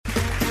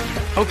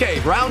Okay,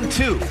 round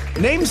two.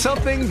 Name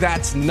something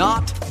that's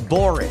not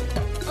boring.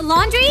 A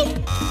laundry?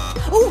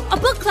 Ooh, a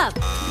book club.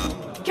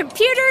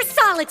 Computer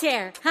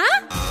solitaire,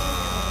 huh?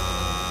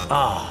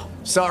 Ah, oh,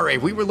 sorry,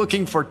 we were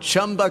looking for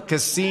Chumba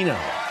Casino.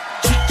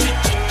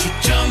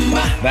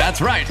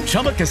 That's right,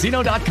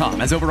 ChumbaCasino.com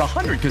has over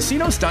 100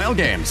 casino-style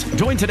games.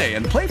 Join today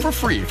and play for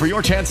free for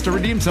your chance to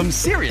redeem some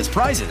serious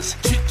prizes.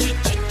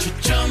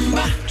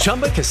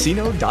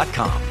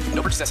 ChumbaCasino.com.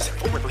 No purchase necessary.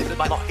 Void where prohibited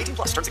by law. 18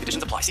 plus terms and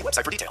conditions apply. See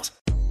website for details.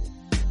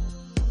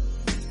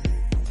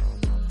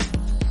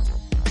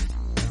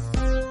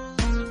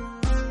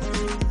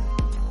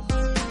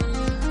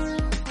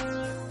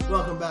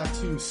 Welcome back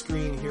to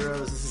Screen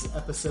Heroes. This is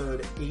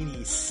episode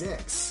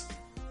 86.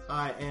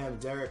 I am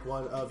Derek,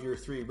 one of your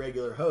three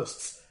regular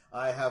hosts.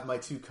 I have my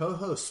two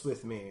co-hosts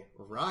with me,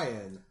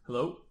 Ryan.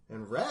 Hello.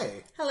 And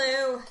Ray.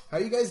 Hello. How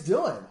are you guys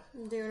doing?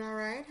 I'm doing all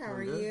right. How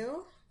are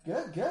you?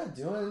 Good.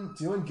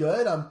 Doing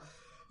good. I've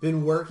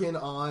been working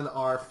on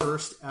our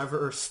first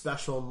ever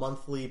special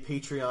monthly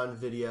Patreon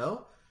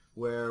video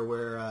where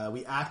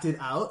we acted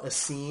out a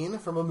scene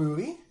from a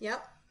movie.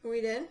 Yep,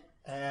 we did.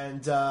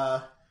 And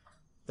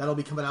that'll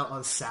be coming out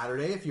on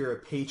Saturday. If you're a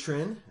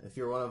patron, if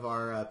you're one of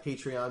our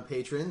Patreon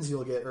patrons,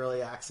 you'll get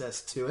early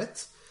access to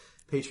it.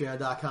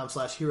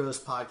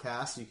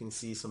 Patreon.com/heroespodcast. You can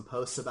see some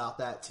posts about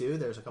that too.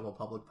 There's a couple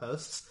public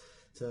posts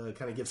to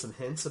kind of give some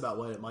hints about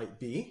what it might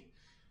be.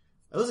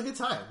 It was a good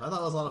time. I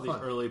thought it was a lot of fun.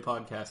 The early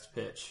podcast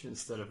pitch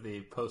instead of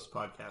the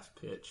post-podcast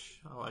pitch.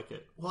 I like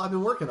it. Well, I've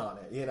been working on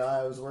it.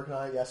 I was working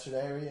on it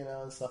yesterday,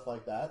 and stuff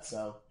like that.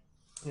 So,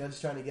 just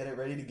trying to get it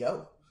ready to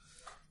go.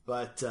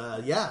 But,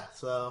 yeah.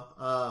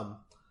 So,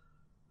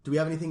 do we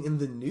have anything in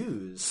the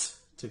news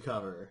to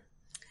cover?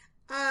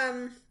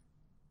 John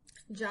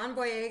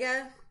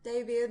Boyega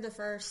debuted the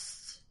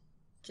first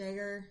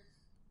Jaeger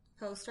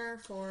poster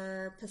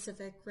for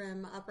Pacific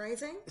Rim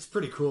Uprising. It's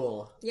pretty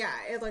cool. Yeah,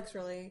 it looks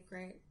really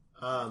great.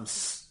 I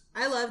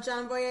love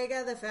John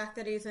Boyega. The fact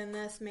that he's in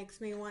this makes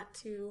me want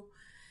to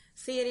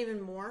see it even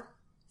more.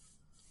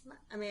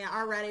 I mean,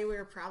 already we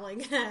were probably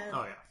going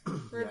to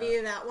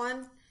review that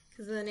one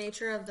because of the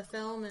nature of the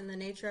film and the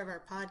nature of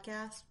our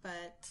podcast,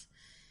 but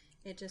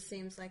it just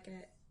seems like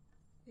it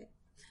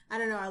I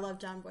don't know, I love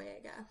John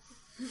Boyega.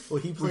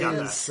 Well, he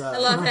plays... I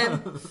love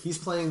him. He's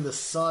playing the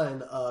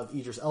son of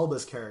Idris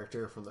Elba's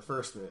character from the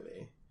first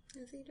movie.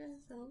 Is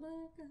Idris Elba?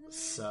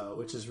 So,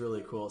 which is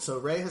really cool. So,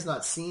 Ray has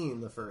not seen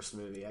the first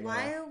movie.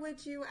 Why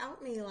would you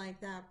out me like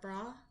that,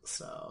 brah?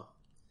 So...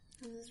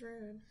 This is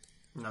rude.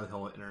 Now the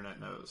whole internet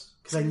knows.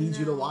 Because I need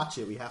you to watch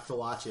it. We have to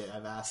watch it.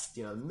 I've asked,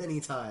 many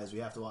times. We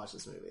have to watch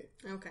this movie.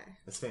 Okay.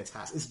 It's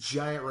fantastic. It's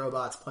giant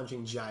robots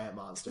punching giant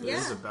monsters. Yeah.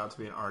 This is about to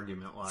be an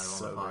argument live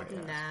on the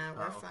podcast. Nah,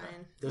 we're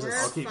fine.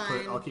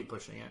 I'll keep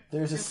pushing it.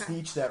 There's a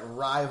speech that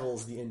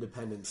rivals the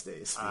Independence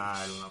Day speech.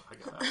 I don't know if I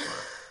get that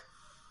far.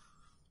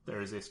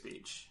 There is a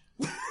speech.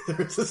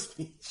 There's a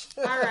speech.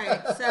 All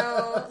right.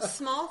 So,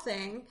 small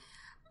thing.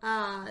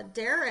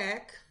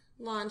 Derek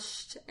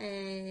launched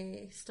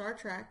a Star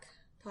Trek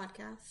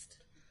podcast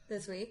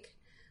this week.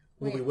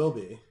 Well, we will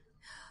be.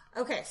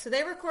 Okay, so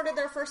they recorded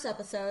their first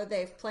episode.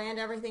 They've planned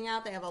everything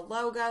out. They have a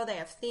logo. They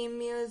have theme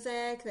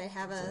music. They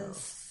have a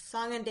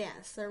song and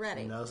dance. They're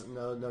ready. No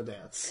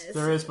dance.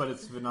 There is, but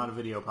it's not a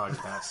video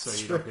podcast, so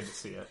you don't get to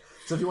see it.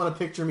 So if you want to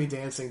picture me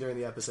dancing during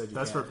the episode,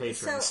 that's for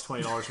patrons.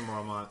 $20 or more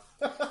a month.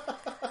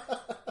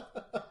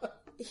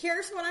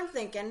 Here's what I'm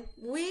thinking.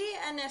 We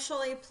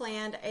initially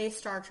planned a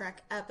Star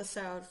Trek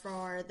episode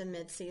for the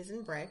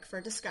mid-season break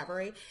for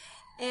Discovery.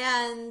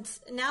 And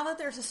now that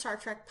there's a Star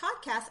Trek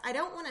podcast, I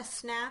don't want to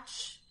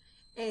snatch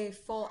a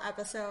full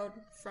episode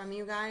from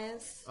you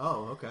guys.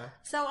 Oh, okay.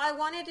 So I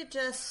wanted to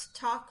just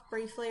talk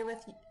briefly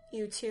with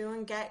you two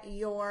and get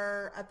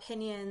your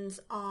opinions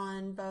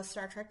on both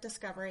Star Trek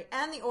Discovery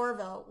and the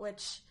Orville,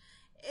 which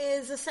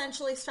is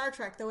essentially Star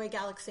Trek the way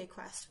Galaxy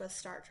Quest was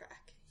Star Trek.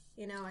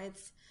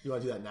 It's... You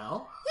want to do that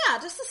now? Yeah,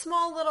 just a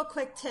small little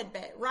quick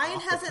tidbit. Ryan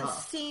hasn't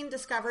seen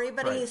Discovery,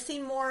 but he's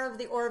seen more of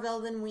the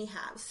Orville than we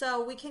have.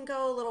 So we can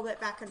go a little bit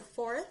back and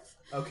forth.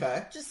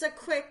 Okay. Just a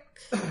quick,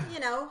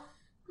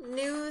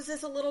 news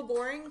is a little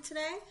boring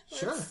today.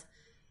 Sure.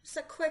 Just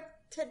a quick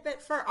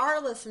tidbit for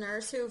our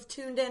listeners who've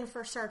tuned in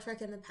for Star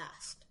Trek in the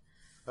past.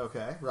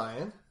 Okay,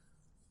 Ryan?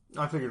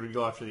 I figured we'd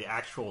go after the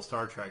actual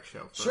Star Trek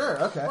show first. Sure,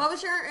 okay. What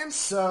was your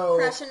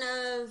impression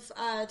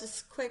of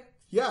just quick...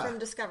 Yeah. From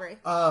Discovery.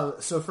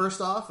 So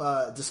first off,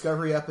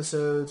 Discovery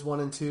episodes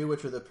 1 and 2,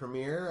 which were the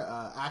premiere,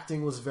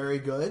 acting was very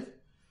good.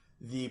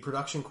 The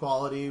production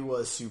quality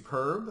was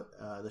superb.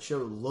 The show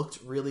looked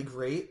really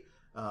great.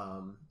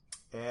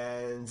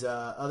 And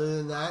other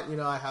than that,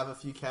 I have a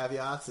few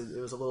caveats. It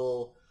was a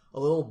little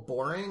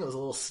boring. It was a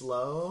little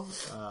slow.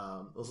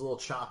 It was a little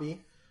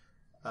choppy.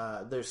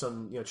 There's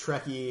some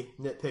Trekkie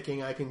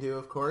nitpicking I can do,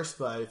 of course.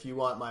 But if you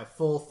want my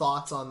full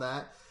thoughts on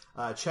that,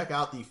 check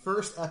out the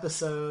first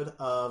episode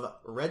of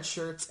Red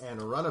Shirts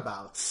and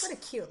Runabouts. What a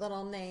cute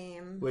little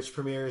name. Which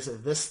premieres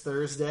this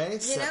Thursday,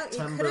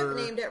 September... You could have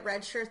named it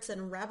Red Shirts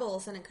and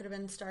Rebels, and it could have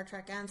been Star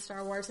Trek and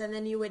Star Wars, and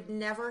then you would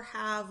never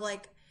have,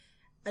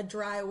 a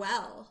dry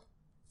well.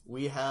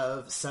 We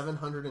have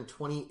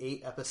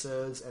 728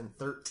 episodes and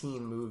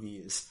 13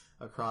 movies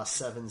across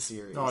 7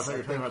 series. Oh, I thought you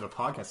were talking about the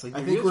podcast. Like,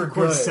 I think we're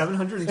good.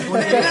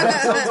 728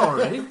 episodes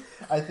already?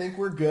 I think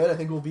we're good. I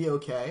think we'll be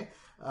okay.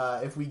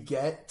 If we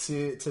get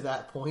to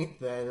that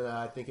point, then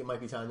I think it might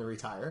be time to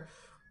retire.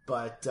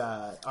 But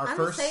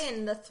I'm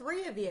saying the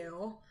three of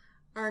you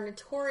are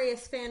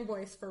notorious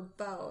fanboys for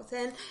both.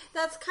 And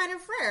that's kind of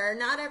rare.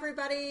 Not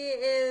everybody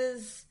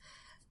is,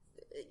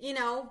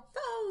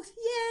 both.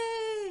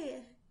 Yay!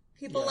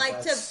 People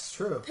like to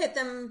pit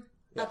them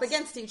up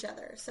against each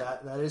other. So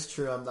that is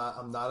true. I'm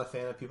not a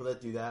fan of people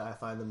that do that. I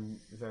find them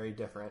very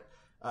different.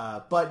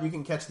 But you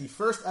can catch the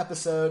first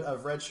episode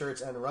of Red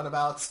Shirts and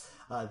Runabouts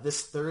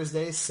this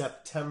Thursday,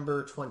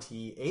 September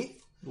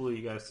 28th. Will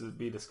you guys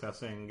be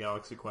discussing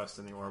Galaxy Quest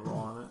and the Orville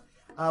on it?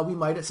 We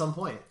might at some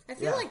point. I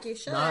feel like you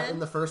should. Not in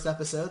the first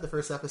episode. The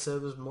first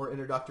episode was more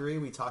introductory.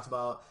 We talked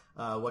about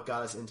what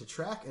got us into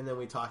Trek, and then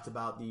we talked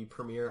about the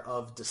premiere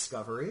of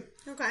Discovery.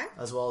 Okay.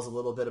 As well as a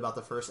little bit about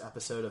the first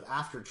episode of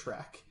After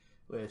Trek,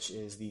 which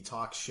is the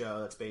talk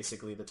show that's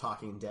basically the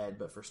Talking Dead,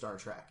 but for Star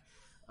Trek.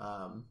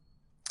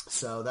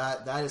 So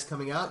that is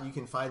coming out. You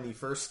can find the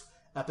first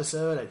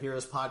episode at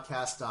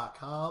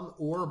heroespodcast.com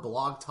or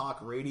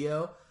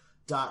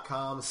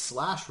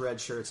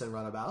blogtalkradio.com/redshirts and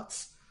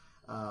runabouts.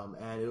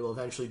 And it will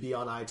eventually be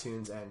on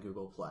iTunes and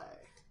Google Play.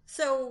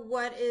 So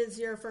what is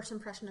your first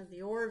impression of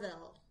the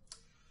Orville?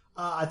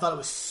 I thought it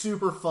was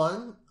super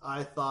fun.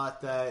 I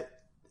thought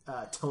that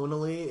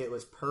tonally it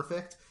was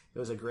perfect. It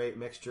was a great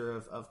mixture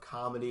of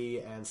comedy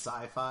and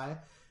sci-fi.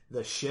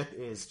 The ship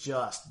is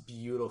just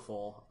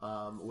beautiful,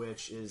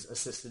 which is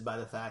assisted by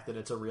the fact that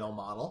it's a real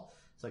model.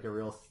 It's like a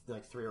real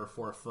 3 or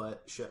 4 foot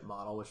ship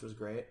model, which was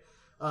great.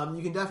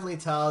 You can definitely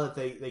tell that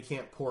they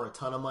can't pour a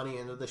ton of money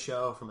into the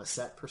show from a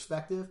set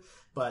perspective,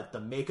 but the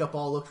makeup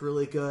all looked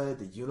really good,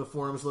 the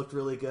uniforms looked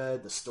really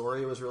good, the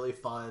story was really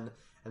fun,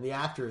 and the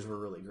actors were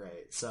really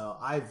great. So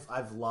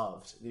I've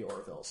loved the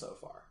Orville so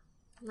far.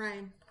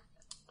 Ryan?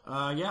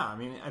 Yeah, I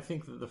mean, I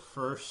think that the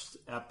first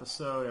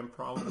episode and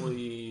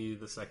probably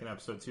the second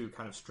episode too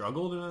kind of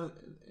struggled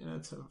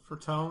for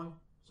tone.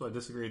 So I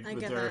disagreed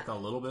with Derek a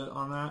little bit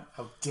on that.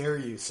 How dare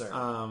you, sir?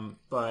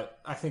 But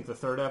I think the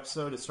third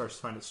episode, it starts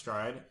to find its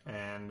stride,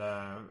 and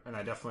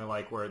I definitely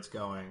like where it's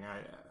going.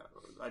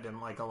 I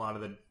didn't like a lot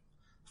of the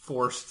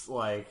forced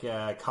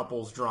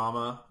couples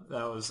drama.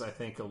 That was, I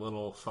think,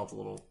 felt a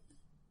little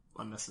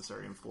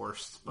unnecessary and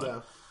forced. But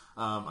yeah.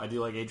 I do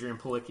like Adrienne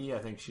Palicki. I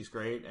think she's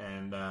great,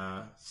 and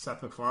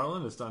Seth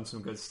MacFarlane has done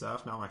some good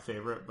stuff. Not my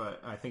favorite,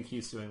 but I think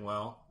he's doing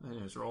well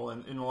in his role.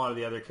 And in a lot of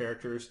the other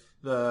characters,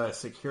 the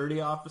security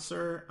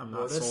officer, I'm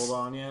not sold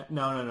on yet.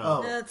 No.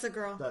 Oh, that's a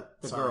girl.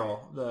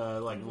 Girl,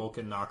 the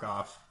Vulcan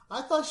knockoff.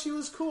 I thought she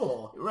was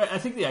cool. Right, I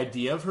think the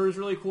idea of her is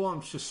really cool.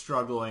 I'm just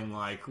struggling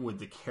with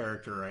the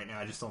character right now.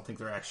 I just don't think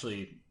they're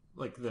actually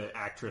the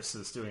actress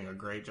is doing a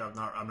great job.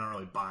 I'm not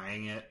really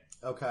buying it.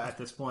 Okay. At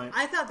this point,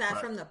 I thought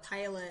that from the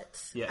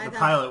pilot. Yeah, the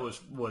pilot was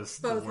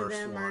both the worst of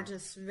them one. are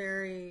just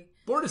very.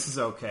 Bortus is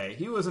okay.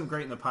 He wasn't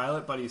great in the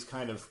pilot, but he's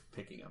kind of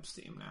picking up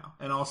steam now.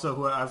 And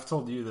also, I've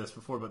told you this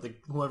before, but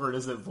whoever it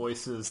is that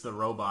voices the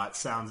robot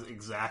sounds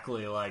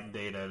exactly like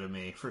Data to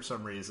me for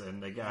some reason.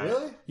 The guy,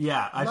 really?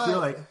 Yeah, I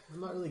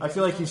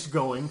feel like he's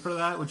going for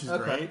that, which is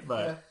okay. great,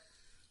 but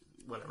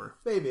whatever.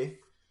 Maybe.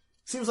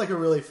 Seems like a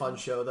really fun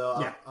show,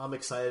 though. Yeah, I'm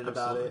excited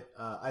about it.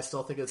 I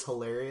still think it's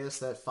hilarious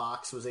that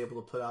Fox was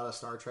able to put out a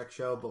Star Trek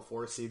show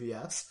before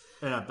CBS.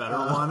 And a better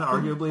one,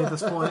 arguably, at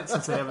this point,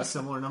 since they have a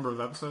similar number of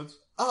episodes.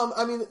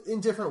 I mean, in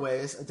different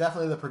ways.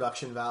 Definitely the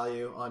production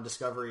value on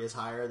Discovery is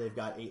higher. They've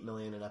got $8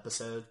 million an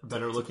episode.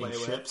 Better looking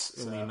ships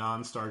in the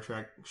non-Star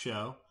Trek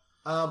show.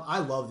 I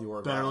love the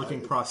Orville. Better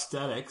looking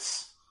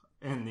prosthetics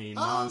in the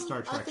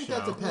non-Star Trek show. I think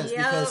that depends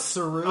because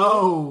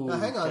Saru.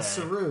 Hang on,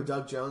 Saru,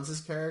 Doug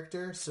Jones's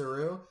character,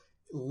 Saru,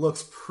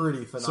 looks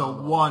pretty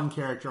phenomenal. So one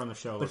character on the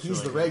show, but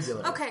he's the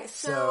regular. Okay,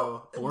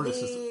 so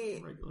Bortus is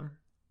the regular.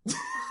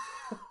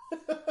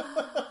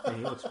 Yeah,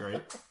 he looks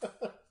great.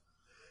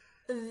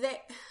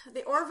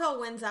 The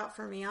Orville wins out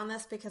for me on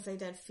this because they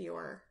did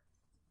fewer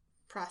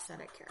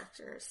prosthetic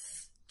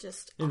characters.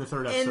 Just in the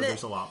third episode,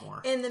 there's a lot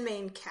more in the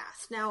main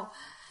cast. Now,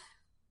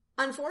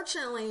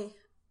 unfortunately,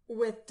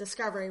 with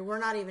Discovery, we're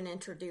not even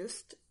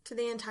introduced to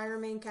the entire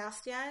main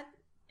cast yet.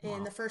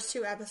 In the first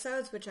 2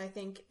 episodes, which I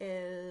think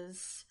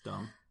is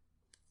dumb.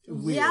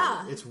 Weird.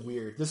 Yeah, it's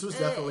weird. This was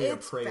definitely a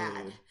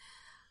prelude.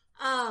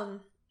 Bad.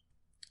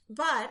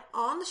 But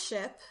on the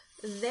ship,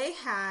 they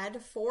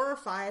had 4 or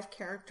 5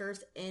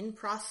 characters in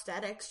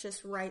prosthetics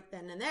just right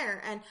then and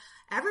there, and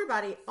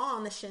everybody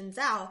on the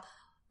Shenzhou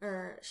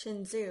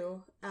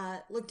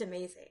looked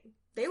amazing.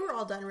 They were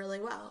all done really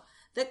well.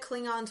 The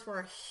Klingons were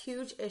a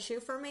huge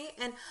issue for me,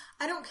 and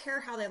I don't care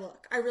how they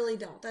look. I really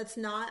don't. That's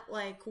not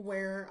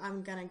where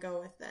I'm gonna go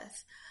with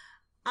this.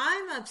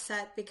 I'm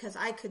upset because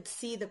I could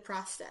see the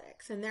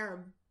prosthetics, and there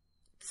are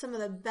some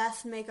of the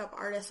best makeup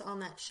artists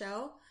on that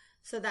show,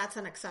 so that's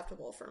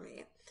unacceptable for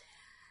me.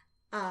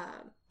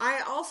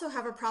 I also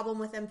have a problem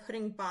with them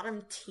putting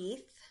bottom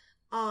teeth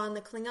on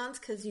the Klingons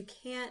because you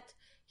can't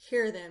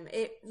hear them.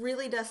 It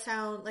really does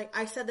sound like,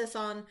 I said this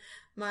on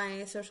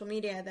my social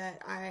media,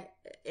 that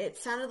it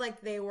sounded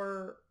like they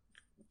were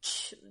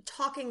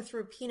talking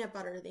through peanut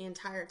butter the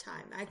entire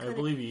time. I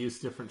believe you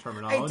used different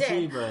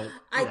terminology, but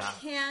I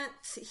can't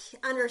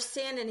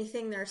understand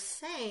anything they're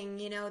saying.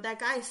 You know, that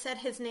guy said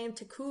his name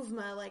to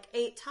Kuzma like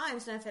 8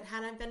 times, and if it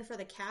hadn't been for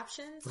the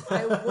captions,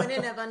 I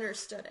wouldn't have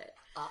understood it.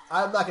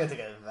 I'm not going to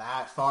take it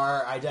that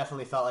far. I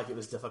definitely felt like it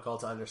was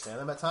difficult to understand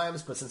them at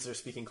times, but since they're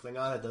speaking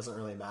Klingon, it doesn't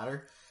really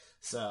matter.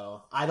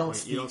 So I don't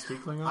speak. You don't speak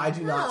Klingon? I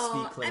do not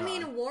speak Klingon. I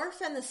mean,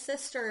 Worf and the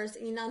sisters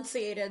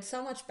enunciated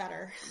so much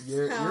better.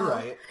 You're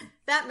right.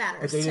 That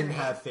matters. But they didn't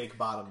have fake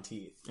bottom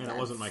teeth, and it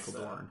wasn't Michael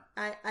Dorn.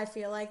 I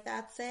feel like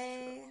that's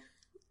a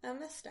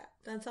misstep.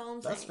 That's all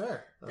I'm saying. That's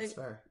fair. That's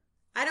fair.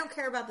 I don't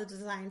care about the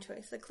design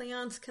choice. The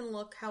Klingons can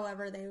look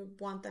however they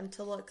want them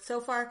to look. So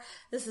far,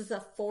 this is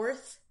the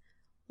 4th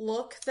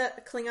look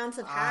that Klingons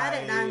have had,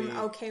 and I'm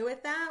okay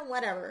with that.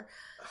 Whatever.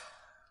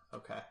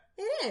 Okay.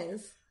 It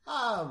is.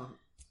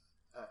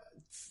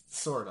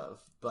 Sort of,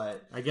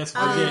 but I guess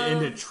we'll get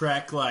into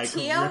Trek like TOS.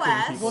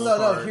 ripping people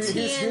apart.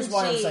 Here's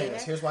why I'm saying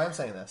this. Here's why I'm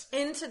saying this.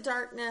 Into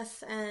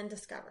Darkness and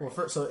Discovery.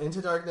 Well, so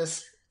Into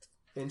Darkness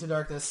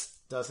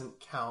doesn't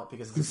count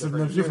because it's a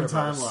different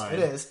timeline. It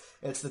is.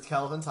 It's the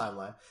Kelvin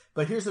timeline.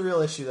 But here's the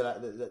real issue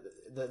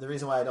the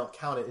reason why I don't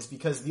count it is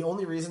because the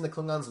only reason the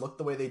Klingons looked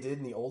the way they did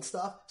in the old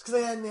stuff is because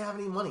they didn't have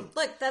any money.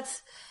 Look,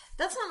 that's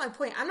not my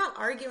point. I'm not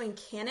arguing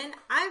canon.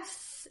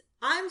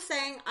 I'm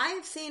saying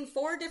I've seen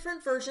 4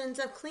 different versions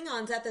of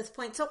Klingons at this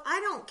point, so I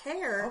don't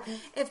care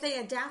if they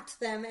adapt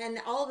them and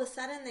all of a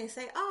sudden they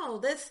say, oh,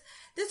 this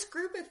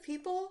group of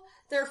people,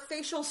 their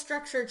facial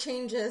structure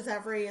changes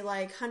every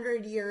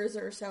 100 years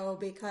or so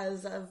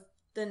because of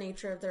the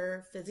nature of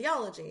their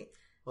physiology.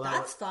 Well,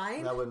 that's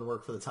fine. That wouldn't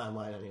work for the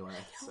timeline anyway.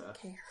 I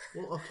don't care.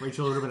 Well,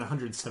 Rachel, it would have been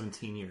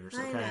 117 years.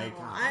 Okay, I know.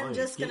 I'm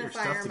just going to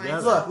fire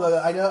myself.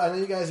 Look, I know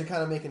you guys are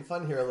kind of making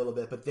fun here a little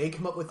bit, but they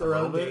come up with their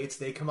own dates.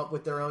 They come up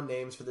with their own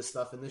names for this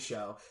stuff in the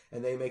show,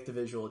 and they make the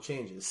visual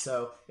changes.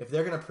 So if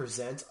they're going to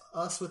present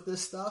us with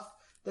this stuff,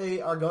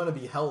 they are going to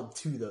be held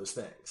to those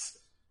things.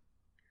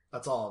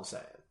 That's all I'm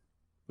saying.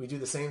 We do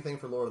the same thing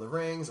for Lord of the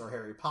Rings or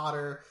Harry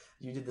Potter.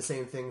 You did the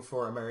same thing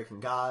for American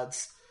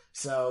Gods.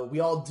 So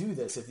we all do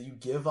this. If you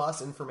give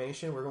us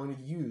information, we're going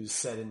to use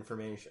said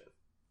information.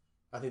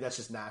 I think that's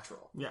just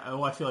natural. Yeah,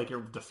 well, I feel like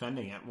you're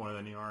defending it more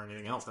than you are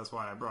anything else. That's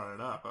why I brought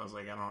it up. I was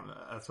like,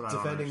 that's what I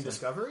don't Defending understand.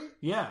 Discovery?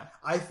 Yeah.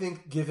 I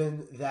think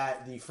given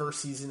that the first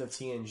season of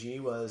TNG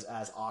was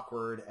as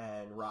awkward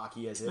and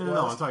rocky as it was.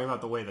 No, I'm talking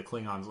about the way the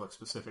Klingons look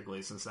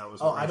specifically, since that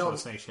was what Rachel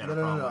was saying she had a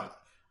problem with.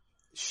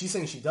 She's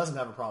saying she doesn't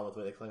have a problem with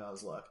the way the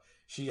Klingons look.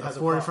 She has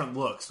 4 different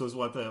looks was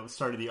what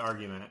started the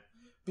argument.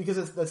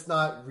 Because that's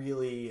not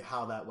really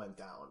how that went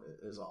down,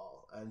 is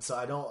all. And so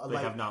I don't... They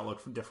have not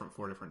looked different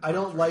 4 different times. I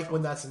don't like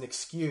when that's an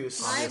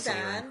excuse. My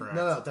bad.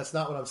 No, that's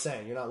not what I'm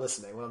saying. You're not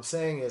listening. What I'm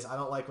saying is I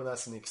don't like when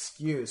that's an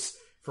excuse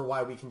for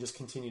why we can just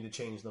continue to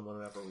change them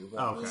whenever we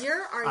want. Okay.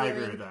 You're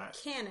arguing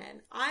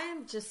canon.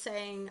 I'm just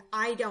saying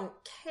I don't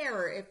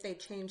care if they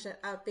change it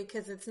up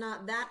because it's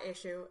not that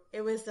issue.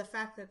 It was the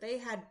fact that they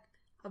had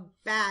a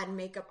bad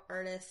makeup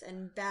artist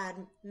and bad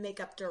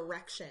makeup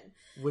direction.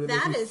 Would it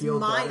that make you is feel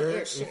my better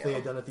issue. If they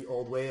had done it the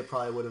old way, it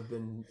probably would have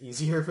been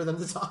easier for them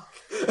to talk.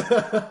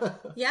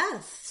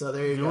 Yes. So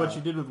there you go. Do what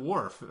you did with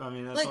Worf. I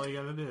mean, that's all you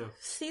got to do.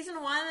 Season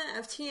 1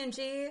 of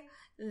TNG,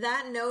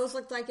 that nose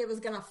looked like it was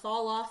going to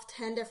fall off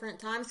 10 different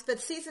times, but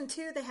season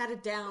 2 they had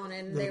it down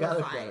and they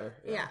were fine. Better,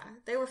 yeah,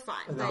 they were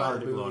fine. And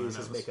the movies,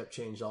 his makeup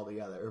changed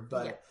altogether,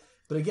 but.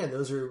 But again,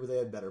 they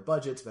had better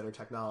budgets, better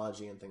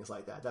technology, and things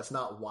like that. That's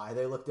not why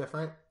they look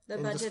different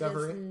in Discovery. The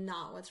budget is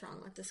not what's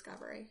wrong with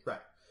Discovery. Right.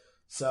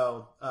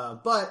 So,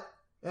 but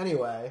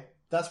anyway,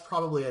 that's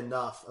probably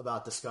enough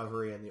about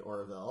Discovery and the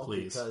Orville.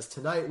 Please. Because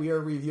tonight we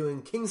are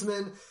reviewing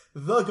Kingsman: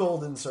 The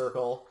Golden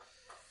Circle.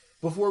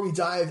 Before we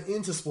dive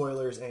into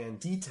spoilers and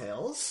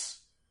details,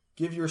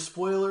 give your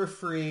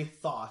spoiler-free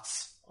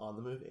thoughts on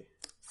the movie.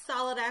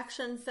 Solid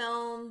action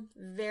film,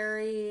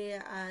 very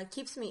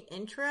keeps me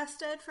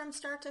interested from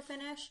start to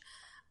finish.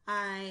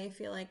 I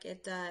feel like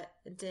it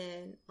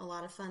did a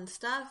lot of fun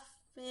stuff.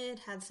 It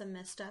had some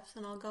missteps,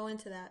 and I'll go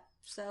into that.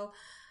 So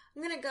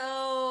I'm gonna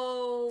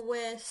go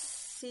with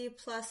C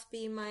plus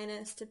B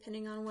minus,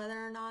 depending on whether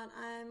or not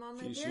I'm on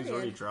my period. She's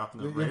already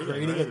dropping the rating. You're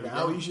grading it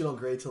now. We usually don't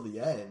grade till the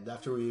end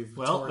after we've.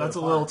 Well, that's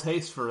a little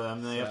taste for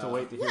them. They have to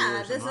wait to hear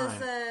yours and mine. Yeah,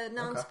 this is a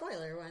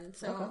non-spoiler one,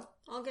 so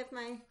I'll give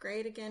my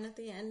grade again at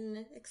the end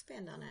and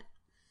expand on it.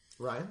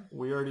 Ryan?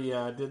 We already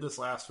did this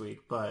last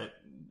week, but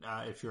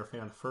if you're a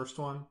fan of the first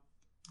one,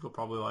 you'll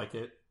probably like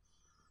it.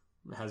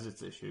 It has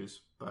its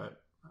issues,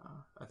 but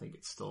I think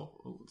it's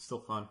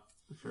still fun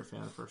if you're a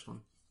fan of the first one.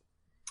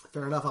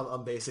 Fair enough.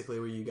 I'm basically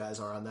where you guys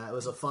are on that. It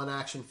was a fun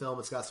action film.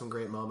 It's got some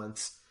great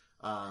moments,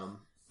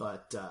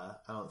 but I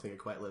don't think it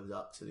quite lived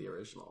up to the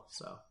original.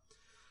 So,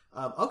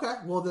 okay.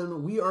 Well,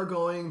 then we are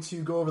going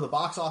to go over the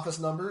box office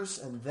numbers,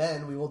 and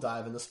then we will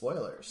dive into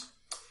spoilers.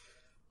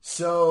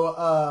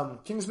 So,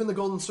 Kingsman: The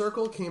Golden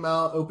Circle came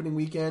out opening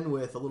weekend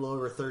with a little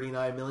over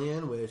 $39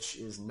 million, which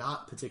is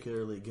not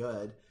particularly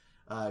good,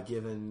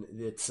 given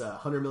its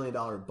 $100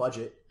 million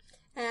budget.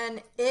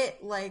 And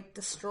it,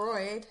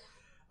 destroyed.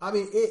 I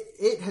mean,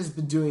 it has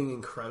been doing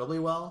incredibly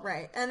well.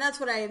 Right, and that's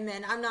what I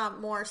meant. I'm not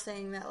more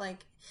saying that,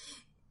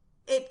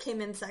 it came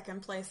in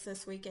second place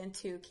this weekend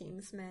to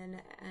Kingsman,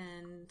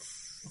 and...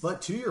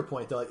 But to your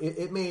point, though,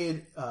 it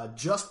made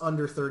just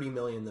under $30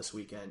 million this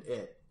weekend,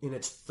 in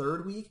its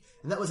third week,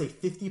 and that was a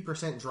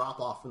 50%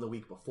 drop-off from the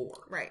week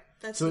before. Right.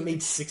 So it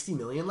made $60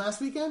 million last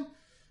weekend?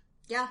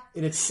 Yeah.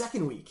 In its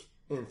second week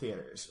in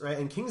theaters, right?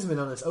 And Kingsman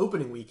on its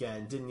opening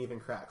weekend didn't even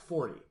crack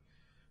 40.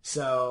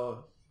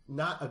 So,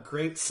 not a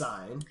great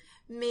sign.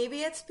 Maybe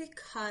it's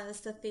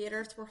because the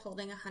theaters were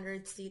holding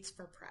 100 seats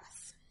for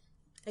press.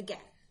 Again.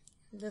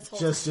 This whole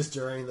just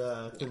during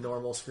the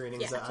normal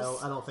screenings. Yeah,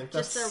 I don't think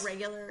that's... Just the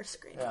regular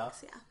screenings,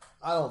 yeah.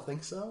 I don't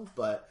think so,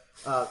 but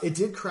it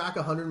did crack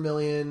 100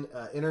 million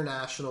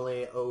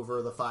internationally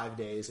over the 5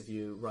 days if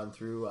you run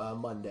through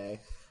Monday.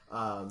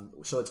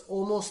 So it's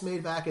almost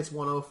made back its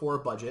 104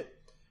 budget.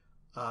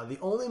 The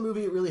only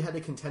movie it really had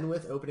to contend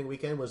with opening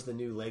weekend was the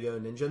new Lego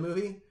Ninja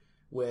movie,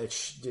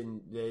 which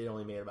it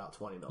only made about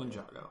 20 million.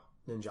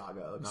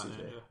 Ninjago, excuse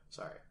me.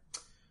 Sorry.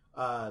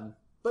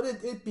 But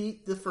it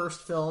beat the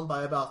first film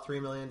by about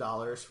 $3 million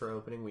for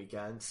opening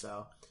weekend,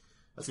 so...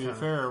 To be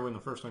fair, when the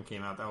first one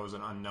came out, that was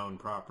an unknown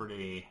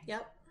property.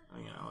 Yep.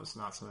 It's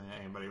not something that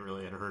anybody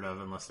really had heard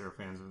of unless they were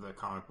fans of the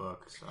comic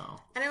book, so...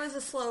 And it was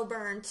a slow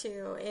burn,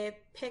 too.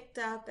 It picked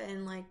up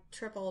and,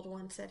 tripled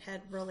once it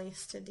had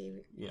released to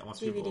DVD. Yeah, once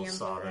people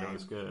saw that it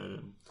was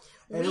good.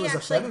 And it was a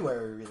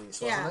February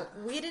release, wasn't it? Yeah,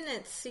 we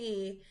didn't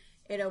see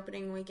it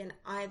opening weekend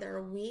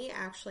either. We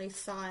actually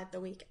saw it the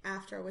week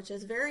after, which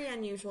is very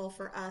unusual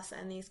for us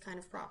and these kind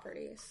of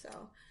properties,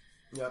 so...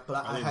 Yeah,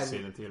 but I didn't see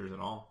it in theaters at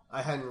all.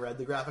 I hadn't read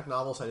the graphic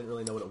novel, so I didn't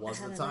really know what it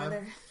was at the time.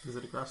 Either. Is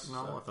it a graphic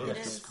novel? I thought it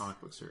was just a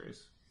comic book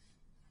series.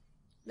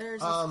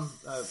 There's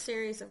a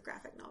series of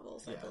graphic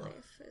novels, I believe.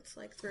 It's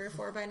 3 or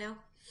 4 by now.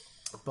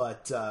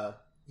 But, so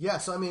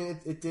I mean,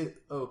 it did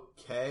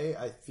okay.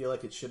 I feel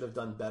like it should have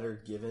done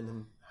better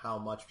given how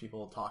much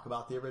people talk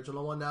about the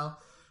original one now.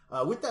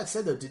 With that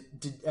said, though,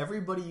 did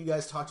everybody you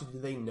guys talked to,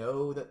 did they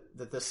know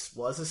that this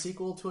was a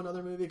sequel to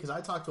another movie? Because I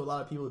talked to a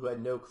lot of people who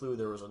had no clue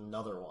there was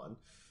another one.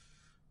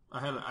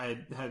 I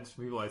had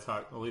some people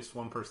at least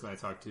one person I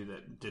talked to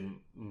that didn't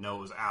know it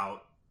was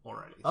out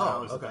already.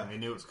 Okay. They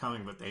knew it was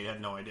coming, but they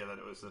had no idea that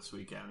it was this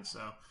weekend,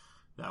 so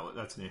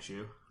that's an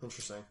issue.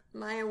 Interesting.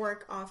 My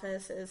work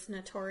office is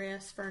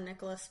notorious for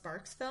Nicholas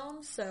Sparks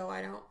films, so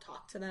I don't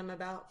talk to them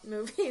about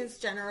movies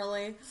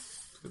generally.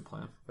 Good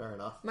plan. Fair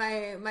enough.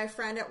 My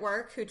friend at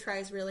work who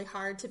tries really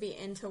hard to be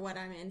into what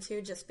I'm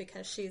into just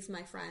because she's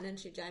my friend and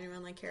she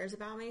genuinely cares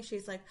about me,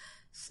 she's like,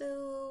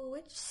 so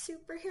which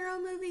superhero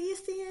movie you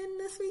seeing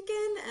this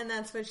weekend? And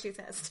that's what she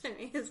says to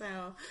me.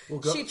 So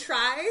she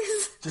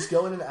tries. Just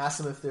go in and ask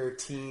them if they're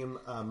Team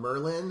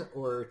Merlin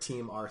or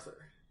Team Arthur.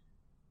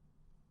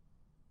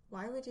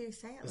 Why would you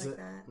say it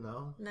that?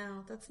 No?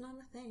 No, that's not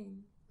a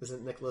thing.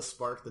 Isn't Nicholas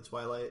Spark the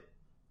Twilight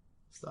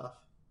stuff?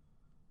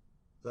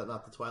 Is that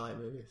not the Twilight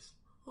movies?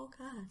 Oh,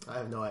 God. I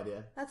have no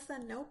idea. That's the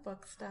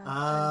Notebook stuff.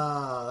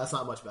 That's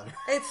not much better.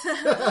 It's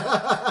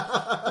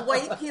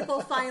white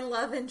people find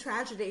love in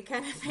tragedy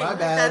kind of thing. My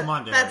bad.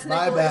 That's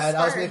my bad. Spark.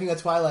 I was making a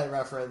Twilight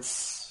reference.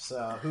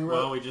 So who wrote?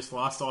 Well, we just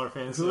lost all our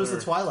fans. Who was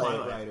the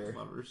Twilight writer?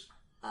 Lovers.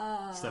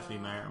 Stephanie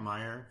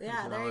Meyer.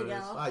 Yeah, there you go.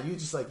 Wow, you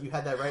just you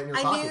had that right in your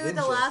pocket. I knew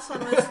the last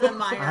one was the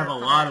Meyer. I have a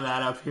lot of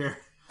that up here.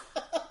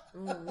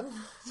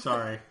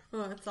 Sorry.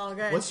 Oh, it's all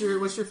good. What's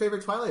your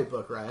favorite Twilight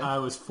book, Ryan? I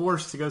was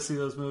forced to go see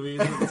those movies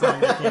at the time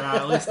they came out,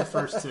 at least the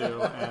first 2,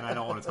 and I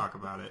don't want to talk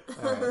about it.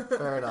 All right,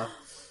 fair enough.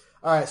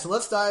 All right, so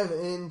let's dive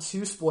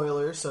into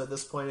spoilers. So at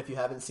this point, if you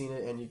haven't seen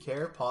it and you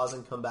care, pause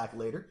and come back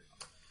later.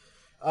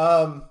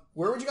 Where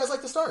would you guys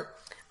like to start?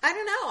 I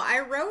don't know. I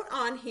wrote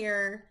on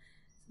here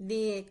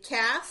the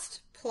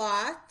cast,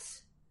 plot,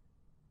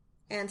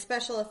 and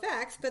special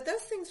effects, but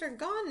those things are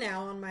gone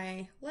now on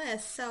my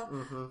list, so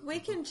we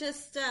can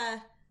just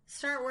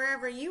start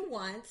wherever you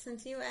want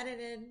since you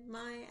edited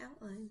my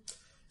outline.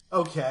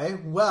 Okay,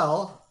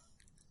 well,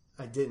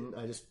 I didn't.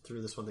 I just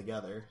threw this one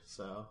together,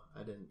 so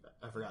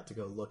I forgot to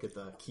go look at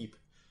the keep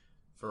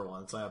for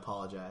once. I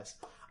apologize.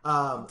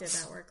 Did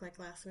that work like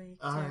last week?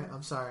 All right,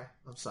 I'm sorry.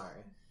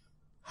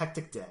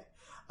 Hectic day.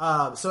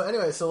 So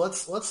anyway, so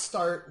let's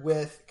start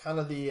with kind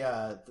of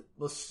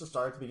let's just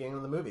start at the beginning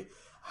of the movie.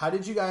 How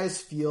did you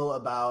guys feel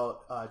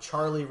about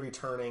Charlie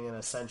returning and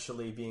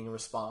essentially being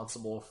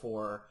responsible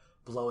for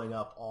blowing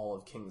up all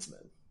of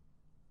Kingsman?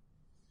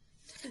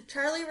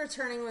 Charlie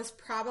returning was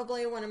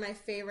probably one of my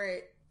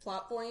favorite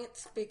plot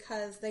points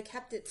because they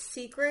kept it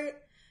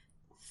secret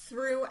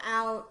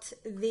throughout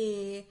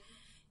the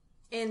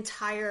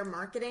entire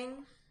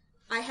marketing.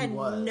 I had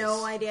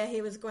no idea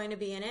he was going to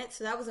be in it,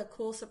 so that was a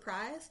cool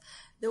surprise.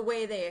 The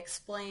way they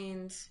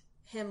explained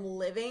him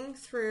living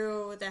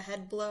through the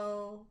head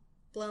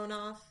blown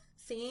off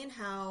scene,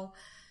 how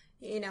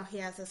he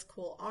has this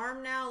cool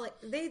arm now. Like,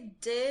 they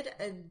did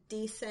a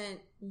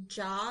decent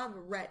job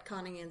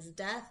retconning his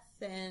death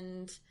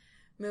and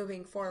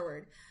moving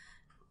forward.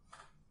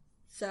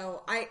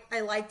 So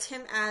I liked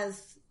him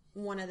as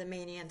one of the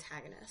main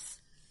antagonists.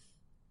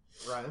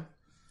 Ryan?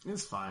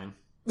 It's fine.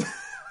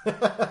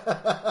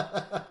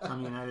 I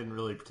mean, I didn't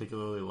really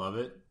particularly love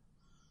it.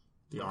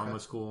 The arm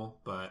was cool,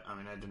 but I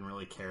mean, I didn't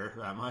really care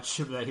that much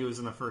that he was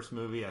in the first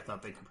movie. I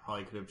thought they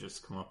could have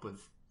just come up with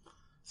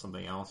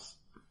something else.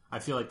 I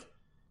feel like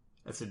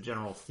that's a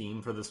general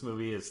theme for this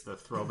movie, is the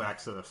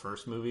throwbacks to the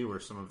first movie were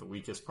some of the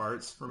weakest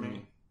parts for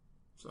me.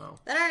 So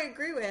that I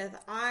agree with.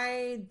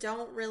 I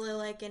don't really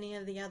like any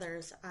of the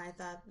others. I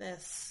thought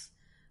this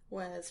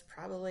was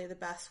probably the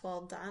best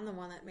well done, the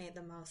one that made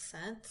the most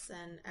sense,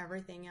 and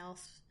everything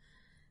else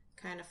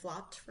kind of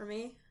flopped for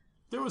me.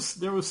 There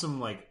was some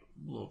like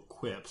little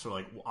quips or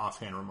like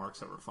offhand remarks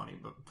that were funny,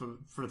 but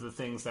for the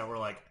things that were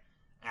like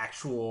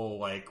actual,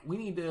 like, we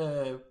need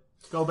to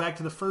go back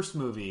to the first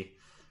movie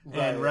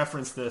and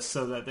reference this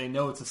so that they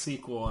know it's a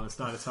sequel and it's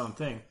not its own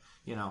thing.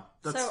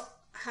 So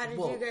how did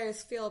you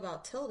guys feel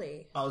about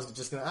Tildy? I was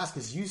just going to ask,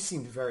 because you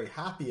seemed very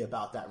happy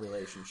about that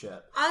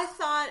relationship. I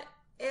thought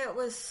it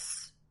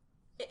was...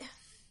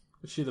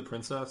 Is she the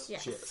princess?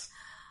 Yes. She is.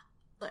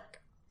 Look,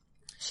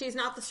 she's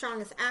not the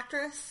strongest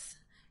actress,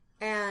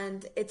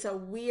 and it's a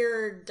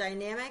weird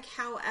dynamic.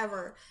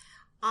 However,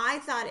 I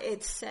thought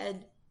it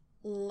said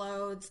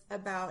loads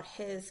about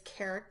his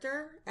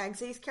character,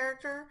 Eggsy's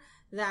character,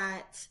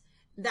 that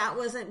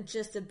wasn't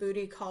just a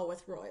booty call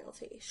with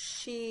royalty.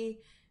 She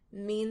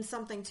means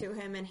something to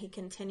him, and he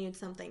continued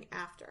something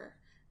after.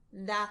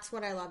 That's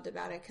what I loved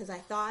about it, because I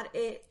thought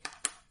it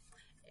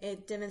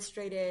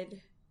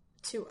demonstrated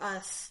to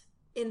us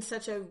in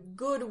such a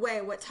good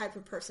way what type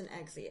of person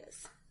Eggsy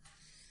is.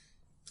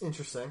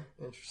 Interesting.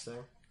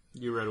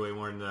 You read way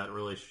more into that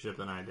relationship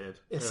than I did.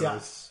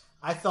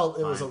 I felt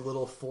it was a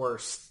little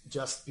forced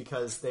just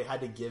because they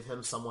had to give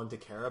him someone to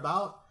care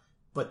about,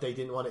 but they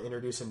didn't want to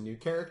introduce a new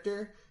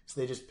character, so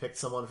they just picked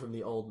someone from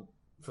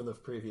the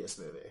previous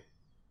movie.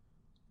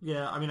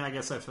 Yeah, I mean, I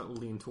guess I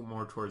leaned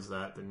more towards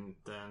that than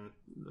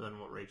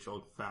what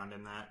Rachel found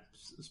in that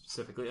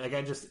specifically. Like,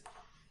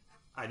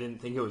 I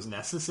didn't think it was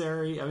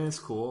necessary. I mean, it's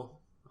cool,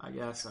 I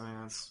guess. I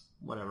mean, that's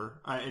whatever.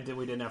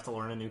 We didn't have to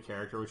learn a new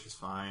character, which is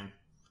fine.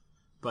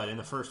 But in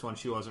the first one,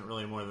 she wasn't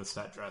really more than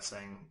set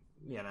dressing,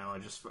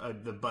 just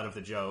the butt of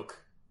the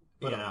joke,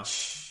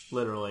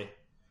 literally.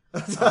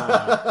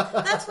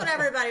 That's what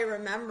everybody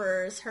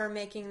remembers, her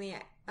making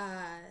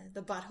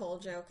the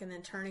butthole joke and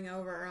then turning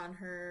over on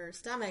her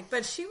stomach.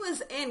 But she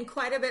was in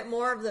quite a bit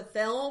more of the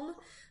film.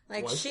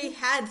 Like, she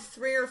had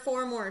 3 or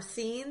 4 more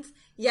scenes.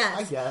 Yes.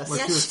 I guess.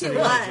 Yes, she was.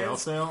 In a jail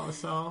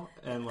cell,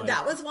 and like...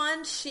 That was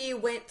one. She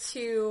went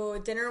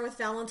to dinner with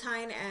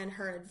Valentine and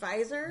her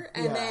advisor,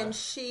 and then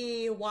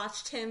she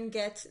watched him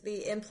get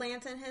the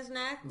implant in his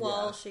neck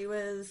while she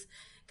was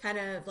kind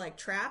of like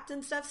trapped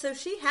and stuff. So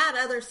she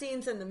had other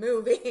scenes in the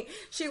movie.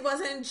 She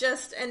wasn't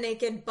just a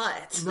naked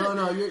butt.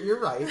 No, you're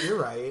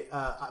right.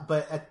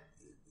 But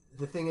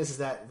the thing is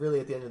that really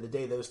at the end of the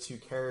day, those two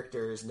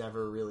characters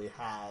never really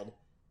had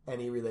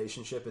any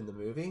relationship in the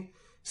movie.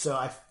 So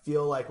I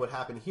feel like what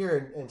happened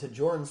here, and to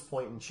Jordan's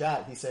point in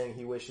chat, he's saying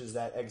he wishes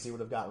that Eggsy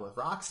would have gotten with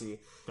Roxy.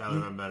 That would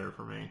have been better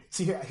for me.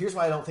 See, here's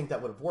why I don't think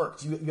that would have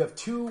worked. You have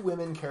 2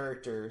 women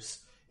characters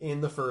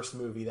in the first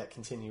movie that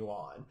continue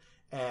on.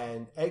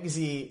 And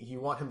Eggsy, you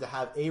want him to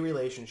have a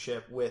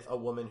relationship with a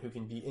woman who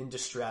can be in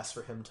distress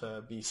for him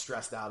to be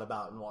stressed out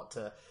about and want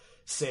to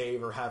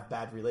save or have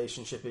bad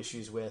relationship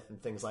issues with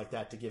and things like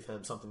that to give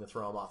him something to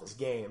throw him off his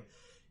game.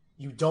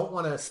 You don't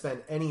want to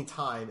spend any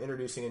time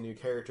introducing a new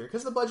character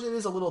because the budget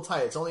is a little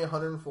tight. It's only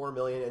 $104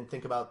 million, and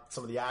think about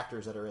some of the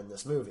actors that are in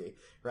this movie,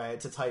 right?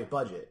 It's a tight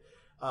budget.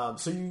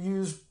 So you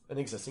use an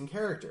existing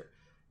character.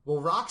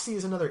 Well, Roxy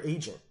is another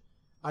agent.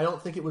 I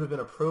don't think it would have been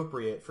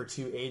appropriate for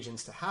 2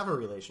 agents to have a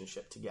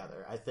relationship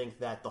together. I think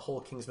that the whole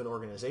Kingsman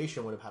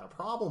organization would have had a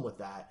problem with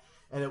that,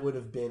 and it would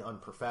have been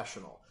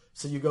unprofessional.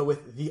 So you go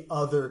with the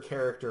other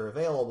character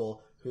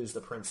available, who's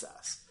the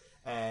princess.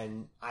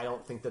 And I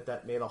don't think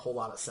that made a whole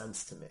lot of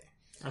sense to me.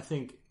 I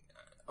think,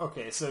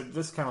 okay, so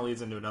this kind of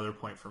leads into another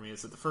point for me,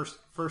 is that the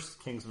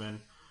first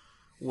Kingsman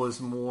was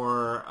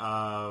more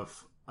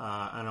of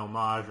an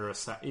homage, or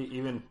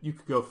even you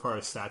could go as far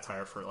as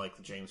satire for like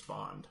the James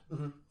Bond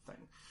thing,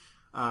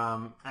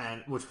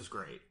 and which was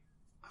great,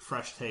 a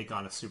fresh take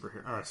on a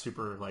superhero or a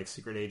super like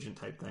secret agent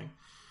type thing.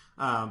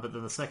 But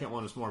then the second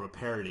one was more of a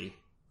parody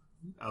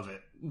of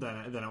it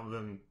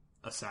than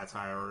a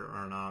satire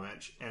or an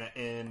homage. And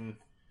in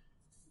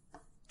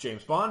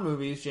James Bond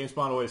movies, James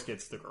Bond always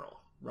gets the girl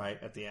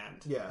right at the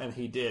end, and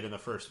he did in the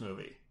first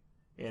movie.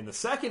 In the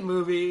second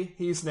movie,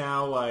 he's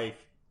now like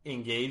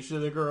engaged to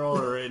the girl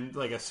or in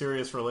like a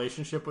serious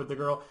relationship with the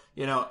girl.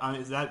 I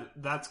mean,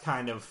 that's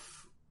kind of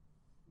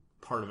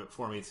part of it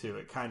for me too.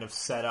 It kind of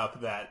set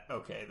up that,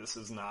 okay, this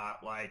is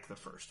not like the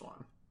first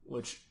one,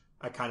 which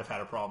I kind of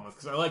had a problem with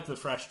because I liked the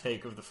fresh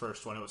take of the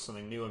first one. It was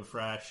something new and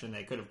fresh, and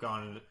they could have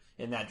gone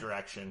in that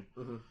direction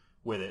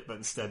with it, but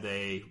instead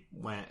they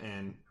went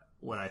and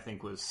what I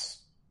think was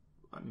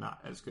not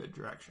as good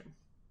direction.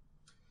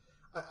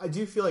 I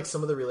do feel like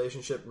some of the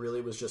relationship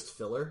really was just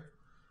filler,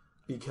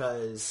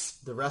 because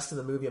the rest of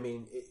the movie, I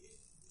mean,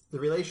 the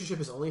relationship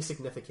is only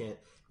significant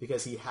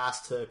because he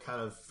has to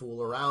kind of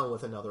fool around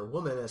with another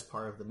woman as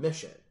part of the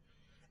mission.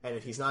 And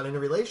if he's not in a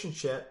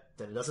relationship,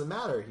 then it doesn't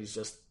matter. He's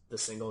just the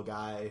single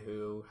guy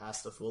who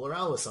has to fool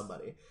around with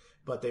somebody.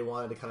 But they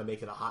wanted to kind of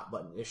make it a hot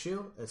button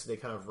issue, and so they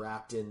kind of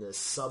wrapped in this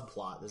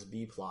subplot, this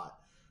B plot,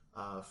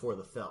 for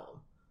the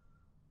film.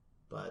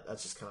 But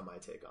that's just kind of my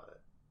take on it.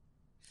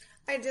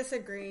 I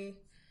disagree.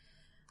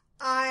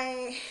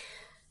 And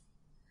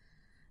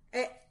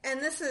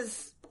this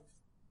is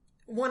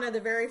one of the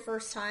very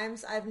first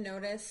times I've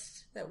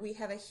noticed that we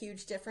have a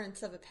huge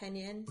difference of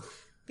opinion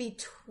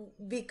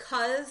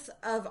because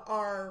of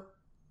our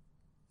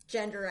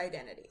gender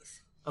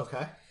identities.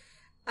 Okay.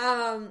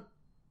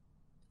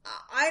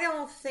 I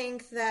don't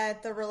think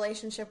that the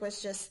relationship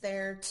was just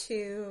there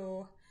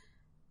to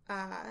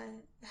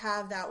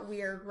have that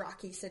weird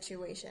rocky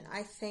situation.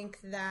 I think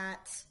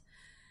that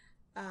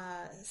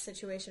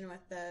situation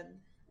with the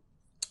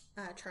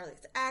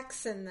Charlie's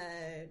ex and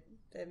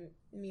the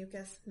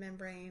mucous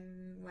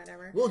membrane,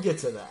 whatever. We'll get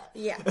to that.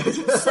 Yeah.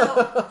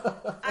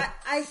 So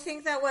I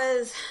think that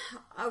was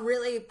a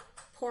really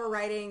poor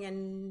writing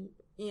and,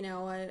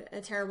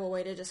 a terrible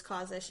way to just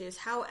cause issues.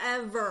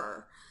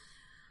 However,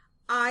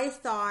 I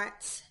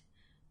thought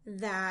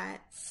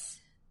that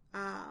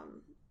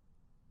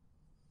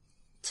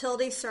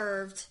Tildy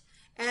served,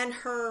 and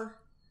her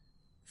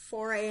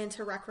foray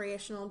into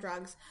recreational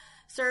drugs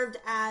served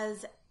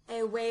as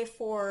a way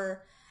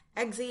for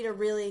Eggsy to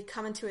really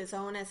come into his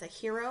own as a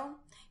hero.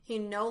 He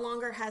no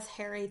longer has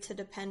Harry to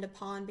depend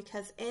upon,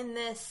 because in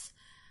this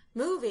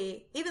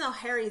movie, even though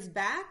Harry's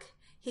back,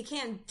 he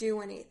can't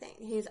do anything.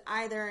 He's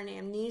either an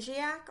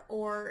amnesiac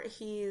or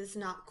he's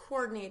not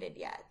coordinated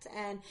yet.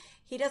 And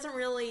he doesn't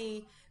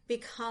really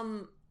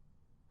become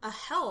a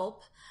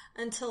help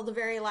until the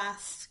very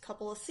last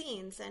couple of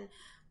scenes. And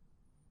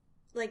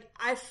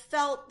I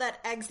felt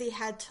that Eggsy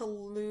had to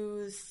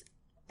lose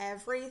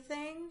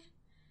everything.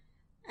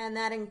 And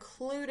that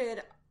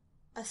included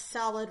a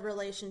solid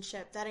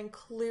relationship. That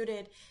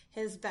included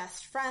his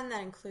best friend.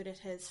 That included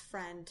his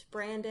friend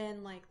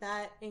Brandon.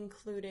 That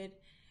included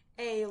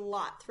a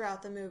lot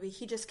throughout the movie.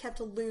 He just kept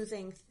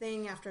losing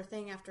thing after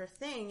thing after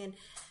thing. And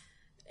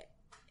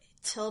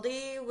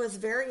Tildy was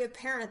very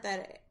apparent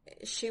that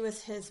she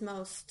was his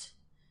most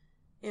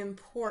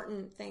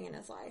important thing in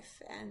his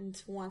life. And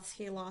once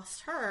he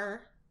lost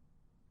her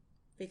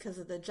because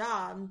of the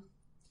job,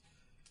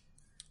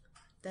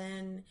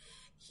 then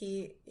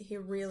he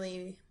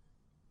really,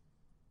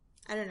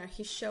 I don't know,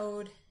 he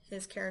showed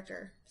his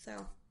character.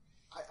 So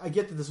I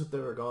get that this is what they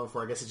were going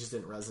for. I guess it just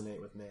didn't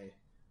resonate with me.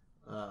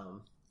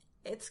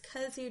 It's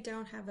because you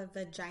don't have a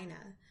vagina.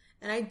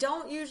 And I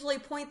don't usually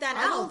point that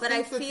out, but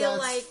I feel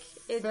like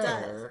it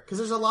does. Because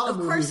there's a lot of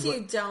movies... Of course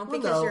you don't,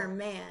 because you're a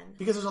man.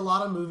 Because there's a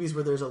lot of movies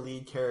where there's a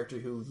lead character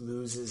who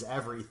loses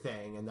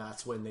everything, and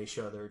that's when they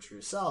show their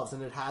true selves.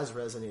 And it has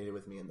resonated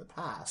with me in the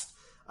past.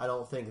 I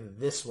don't think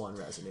this one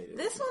resonated.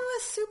 This one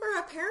was super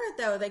apparent,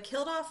 though. They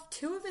killed off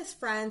 2 of his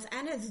friends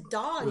and his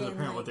dog. It was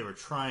apparent what they were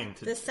trying to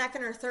do. The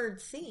second or third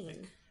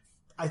scene.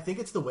 I think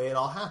it's the way it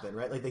all happened,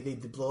 right? They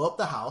blow up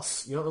the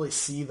house. You don't really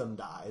see them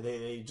die.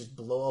 They just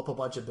blow up a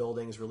bunch of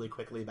buildings really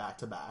quickly back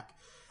to back.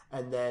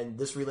 And then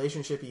this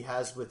relationship he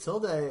has with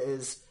Tilda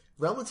is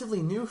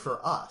relatively new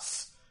for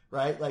us,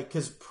 right?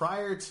 Because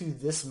prior to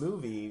this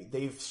movie,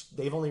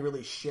 they've only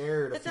really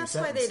shared a few sentences.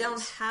 But that's why they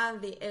don't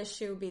have the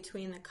issue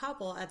between the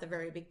couple at the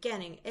very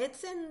beginning.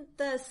 It's in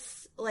the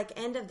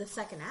end of the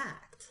second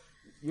act.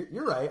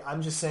 You're right.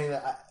 I'm just saying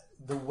that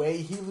the way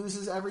he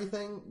loses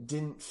everything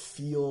didn't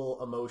feel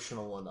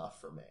emotional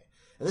enough for me.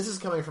 And this is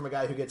coming from a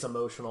guy who gets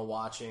emotional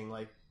watching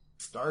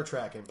Star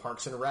Trek and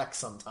Parks and Rec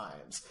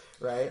sometimes,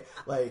 right?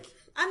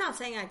 I'm not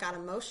saying I got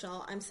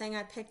emotional. I'm saying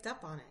I picked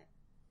up on it.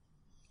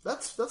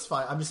 That's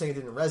fine. I'm just saying it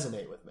didn't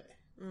resonate with me.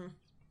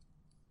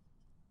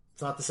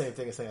 It's not the same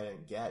thing as saying I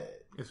didn't get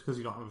it. It's because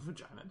you don't have a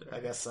vagina, Derek. I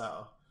guess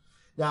so.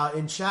 Now,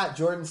 in chat,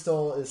 Jordan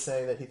still is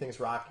saying that he thinks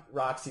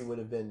Roxy would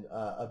have been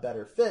a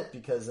better fit,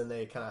 because then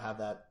they kind of have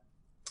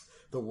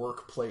the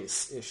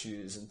workplace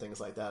issues and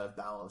things like that of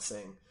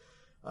balancing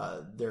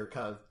their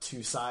kind of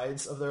 2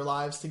 sides of their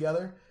lives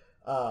together.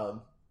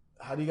 How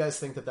do you guys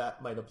think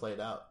that might have played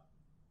out?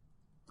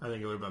 I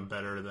think it would have been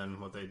better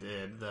than what they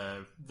did.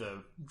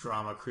 The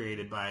drama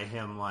created by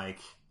him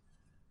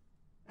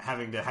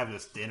having to have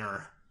this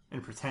dinner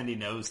and pretend he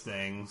knows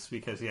things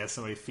because he has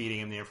somebody feeding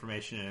him the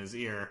information in his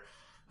ear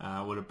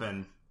would have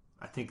been...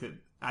 I think that...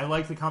 I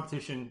like the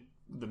competition.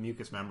 The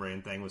mucous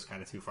membrane thing was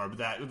kind of too far,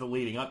 but the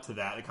leading up to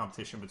that, the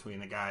competition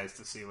between the guys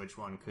to see which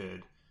one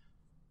could,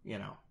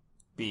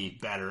 be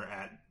better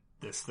at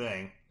this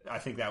thing. I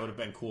think that would have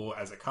been cool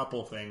as a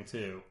couple thing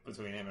too,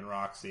 between him and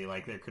Roxy.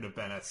 There could have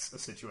been a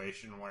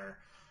situation where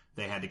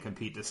they had to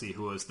compete to see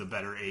who was the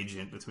better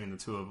agent between the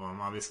 2 of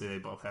them. Obviously, they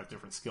both have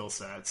different skill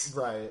sets,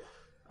 right?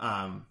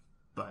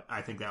 But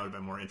I think that would have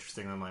been more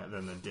interesting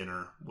than the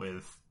dinner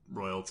with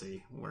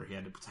royalty, where he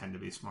had to pretend to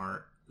be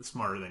smarter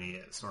than he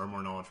is, or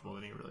more knowledgeable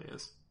than he really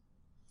is.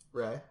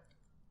 Right.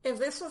 If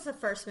this was the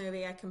first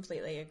movie, I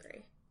completely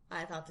agree.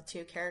 I thought the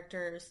two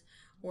characters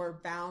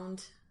were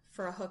bound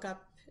for a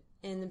hookup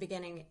in the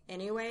beginning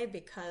anyway,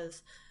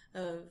 because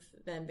of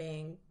them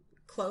being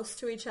close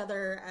to each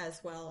other,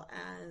 as well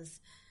as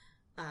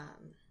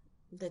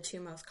the two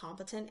most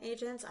competent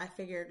agents. I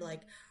figured,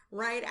 like,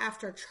 right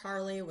after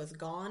Charlie was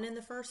gone in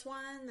the first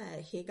one,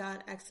 that he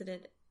got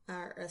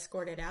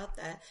escorted out,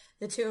 that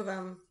the two of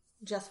them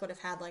just would have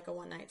had, like, a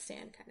one-night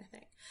stand kind of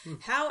thing.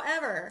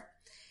 However,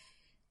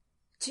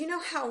 do you know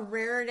how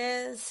rare it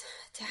is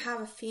to have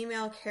a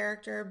female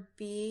character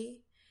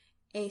be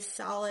a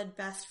solid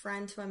best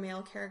friend to a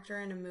male character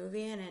in a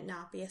movie and it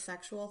not be a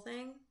sexual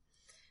thing?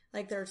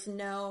 Like, there's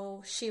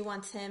no, she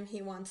wants him,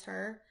 he wants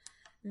her.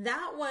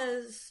 That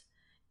was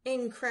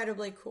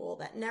incredibly cool.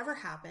 That never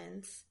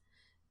happens,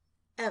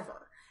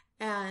 ever.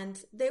 And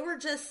they were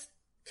just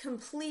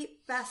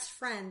complete best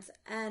friends,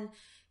 and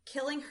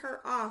killing her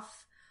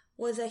off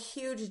was a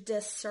huge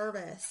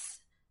disservice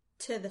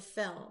to the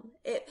film.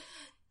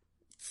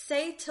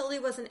 Say Tilly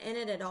wasn't in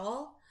it at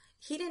all,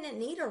 he didn't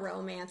need a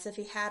romance if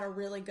he had a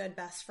really good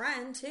best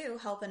friend, too,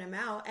 helping him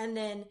out. And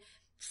then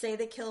say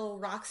they kill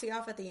Roxy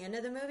off at the end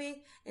of the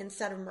movie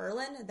instead of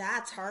Merlin,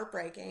 that's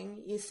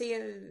heartbreaking. You see,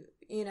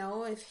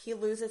 if he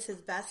loses his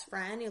best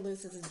friend, he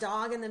loses his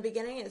dog in the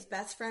beginning, his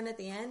best friend at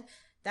the end,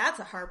 that's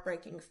a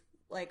heartbreaking,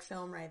 like,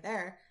 film right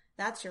there.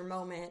 That's your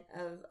moment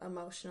of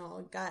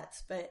emotional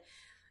guts. But,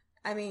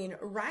 I mean,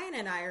 Ryan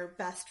and I are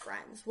best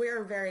friends.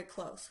 We're very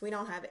close. We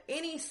don't have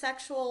any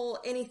sexual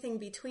anything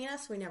between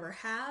us. We never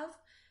have.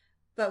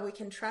 But we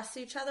can trust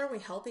each other. We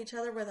help each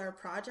other with our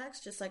projects,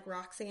 just like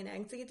Roxy and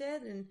Eggsy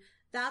did. And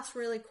that's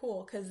really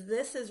cool, because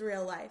this is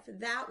real life.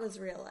 That was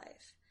real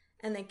life.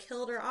 And they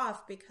killed her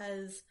off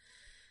because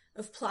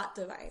of plot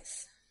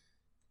device.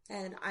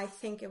 And I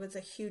think it was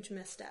a huge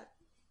misstep.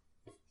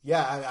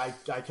 Yeah,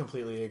 I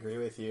completely agree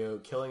with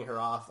you. Killing her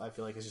off, I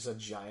feel like, is just a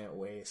giant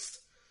waste.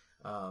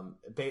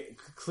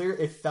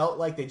 It felt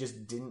like they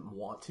just didn't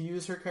want to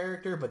use her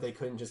character, but they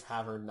couldn't just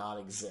have her not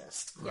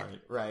exist.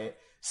 Right?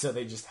 So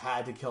they just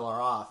had to kill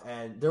her off.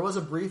 And there was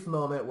a brief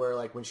moment where,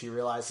 like, when she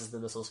realizes the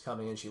missile's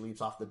coming and she leaps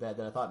off the bed,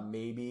 that I thought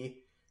maybe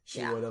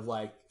she would have,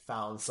 like,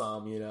 found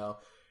some,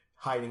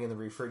 hiding in the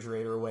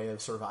refrigerator way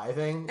of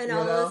surviving. And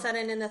all of a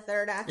sudden in the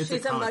third act,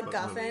 she's a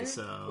MacGuffin.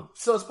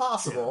 So it's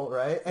possible,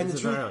 right? And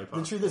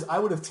the truth is, I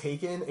would have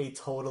taken a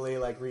totally,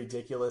 like,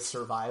 ridiculous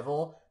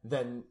survival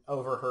than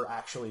over her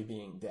actually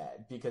being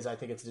dead, because I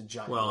think it's a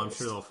giant waste. I'm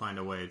sure they'll find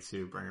a way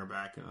to bring her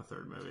back in the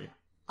third movie.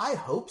 I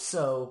hope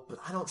so, but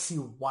I don't see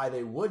why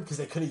they would, because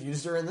they could have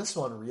used her in this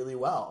one really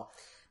well.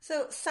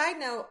 So, side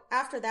note,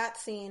 after that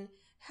scene,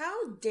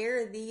 how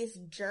dare these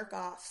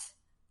jerk-offs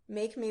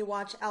make me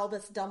watch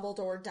Albus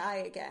Dumbledore die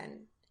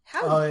again?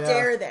 How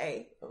dare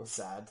they? That was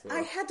sad, too. I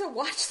had to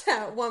watch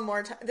that one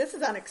more time. This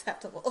is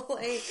unacceptable.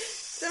 Like,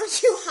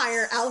 don't you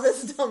hire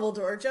Albus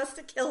Dumbledore just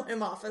to kill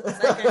him off a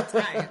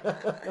second time.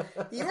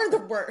 You are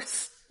the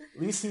worst.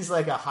 At least he's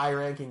like a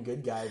high-ranking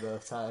good guy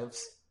both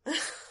times.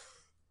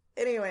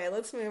 Anyway,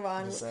 let's move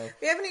on.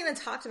 We haven't even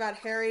talked about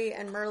Harry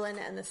and Merlin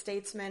and the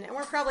Statesman, and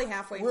we're probably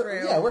halfway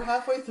through. Yeah, we're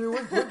halfway through.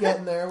 We're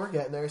getting there. We're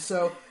getting there.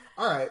 So,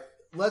 all right.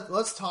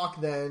 Let's talk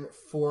then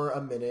for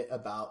a minute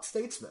about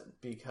Statesman,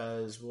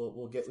 because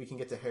we can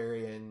get to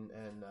Harry and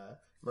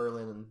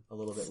Merlin a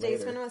little bit later.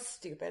 Statesman was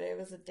stupid. It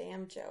was a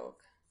damn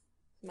joke.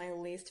 My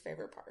least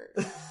favorite part.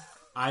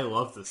 I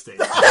love the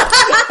Statesman.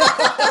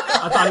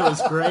 I thought it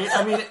was great.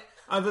 I mean,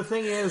 the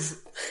thing is,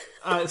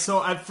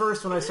 so at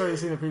first when I started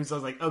seeing the previews, I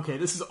was like, okay,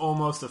 this is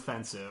almost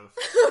offensive.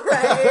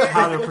 Right?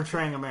 How they're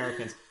portraying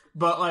Americans.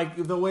 But, like,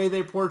 the way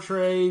they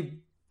portray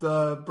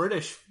the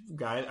British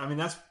guy, I mean,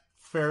 that's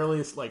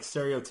fairly, like,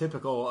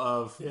 stereotypical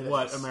of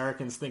what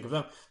Americans think of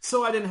them.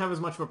 So I didn't have as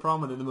much of a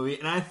problem with it in the movie.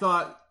 And I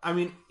thought, I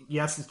mean,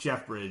 yes, it's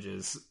Jeff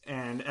Bridges,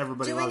 and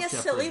everybody loves Jeff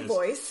Bridges.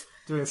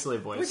 Doing a silly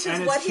voice. Which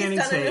is what he's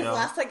done in his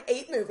last, like,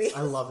 8 movies.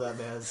 I love that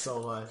man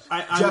so much.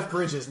 Jeff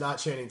Bridges, not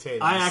Channing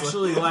Tatum. I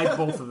actually like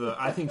both of them.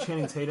 I think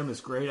Channing Tatum is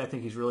great. I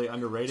think he's really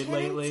underrated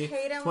lately.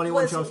 Tatum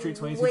 21 Jump Street,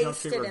 22 Jump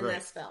Street were in great.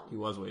 This film. He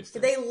was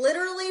wasted. They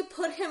literally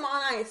put him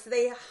on ice.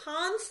 They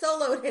Han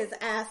Solo'd his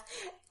ass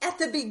at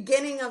the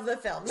beginning of the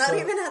film, not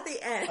even at the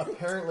end.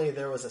 Apparently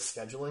there was a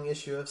scheduling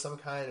issue of some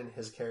kind, and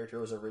his character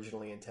was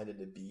originally intended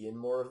to be in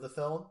more of the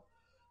film.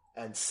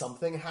 And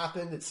something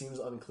happened. It seems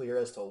unclear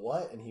as to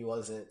what, and he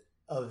wasn't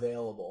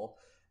available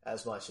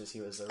as much as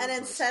he was. And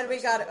instead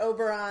we got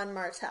Oberon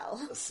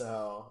Martell.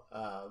 So,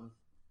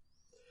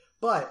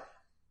 but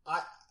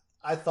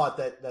I thought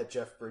that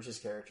Jeff Bridges'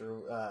 character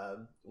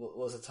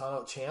was a ton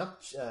of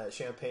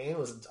Champagne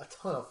was a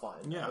ton of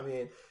fun. Yeah, I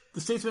mean,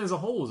 the Statesman as a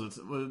whole was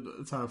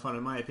a ton of fun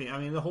in my opinion. I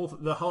mean, the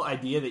whole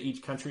idea that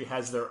each country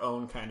has their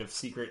own kind of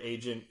secret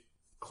agent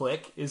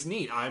clique is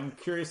neat. I'm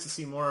curious to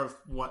see more of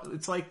what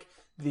it's like.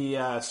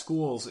 The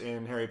schools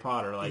in Harry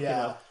Potter, like,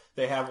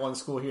 they have one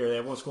school here, they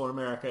have one school in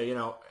America.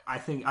 I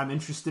think I'm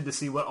interested to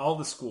see what all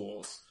the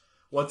schools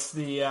what's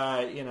the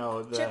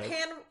the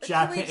Japan?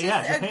 Japan? Can we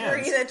yeah,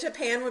 agree that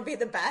Japan would be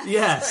the best?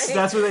 Yes,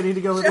 that's where they need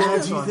to go with the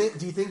next one.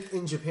 Do you think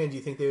in Japan? Do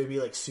you think they would be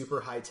like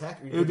super high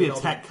tech? It would be a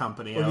tech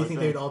company. Or do you think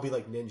they would all be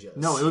like ninjas?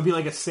 No, it would be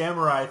like a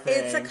samurai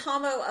thing. It's a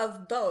combo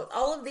of both.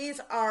 All of these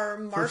are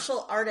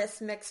martial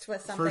artists mixed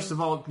with something. First of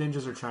all,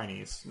 ninjas are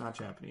Chinese, not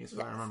Japanese, if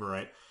I remember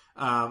right.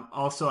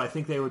 Also, I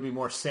think they would be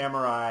more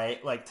samurai,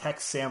 like tech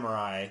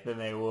samurai, than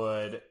they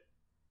would.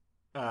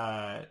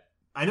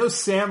 I know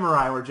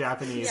samurai were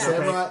Japanese. Yeah.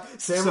 Okay?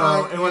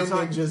 Samurai and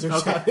ninjas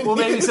are Japanese. Well,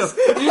 maybe so.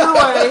 Either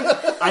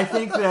way, I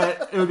think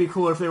that it would be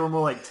cooler if they were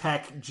more like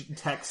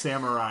tech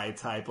samurai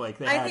type. Like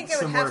they had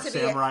similar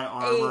samurai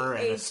armor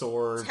and a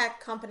sword.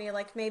 Tech company,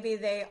 like maybe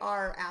they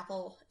are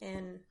Apple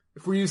in.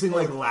 If we're using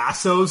like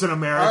lassos in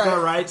America,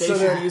 right? They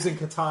should be using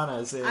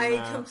katanas.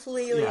 I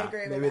completely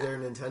agree with that. Maybe they're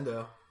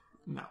Nintendo.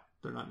 No,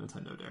 they're not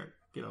Nintendo, Derek.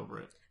 Get over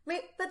it.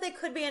 But they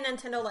could be a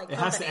Nintendo like. It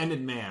has to end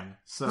in man,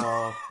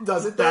 so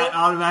does it? That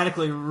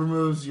automatically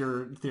removes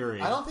your theory.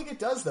 I don't think it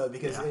does though,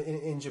 because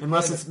in Japan,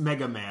 unless it's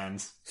Mega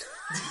Man's,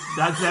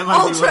 that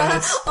might be what it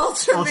is.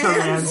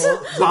 Ultraman's,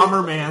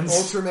 Bomberman's.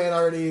 Ultraman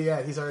already,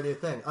 he's already a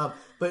thing.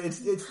 But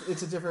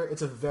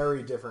it's a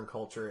very different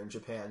culture in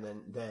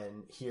Japan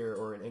than here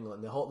or in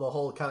England. The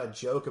whole kind of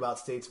joke about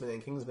Statesman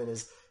and Kingsman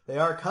is they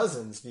are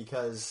cousins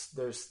because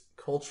there's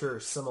culture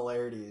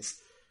similarities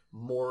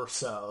more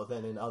so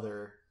than in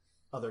other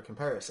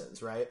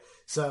comparisons, right?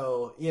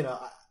 So,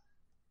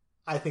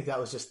 I think that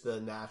was just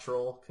the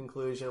natural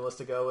conclusion, was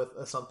to go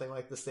with something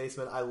like the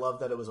Statesman. I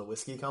love that it was a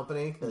whiskey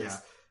company, because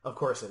of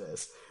course it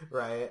is,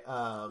 right?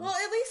 Well,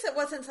 at least it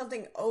wasn't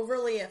something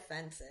overly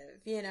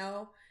offensive,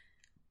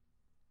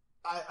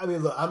 I mean,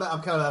 look, I'm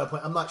kind of at a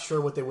point, I'm not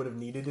sure what they would have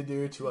needed to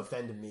do to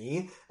offend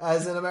me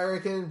as an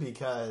American,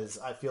 because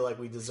I feel like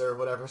we deserve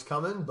whatever's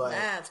coming, but...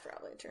 That's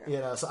probably true.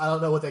 So I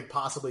don't know what they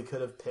possibly could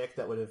have picked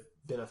that would have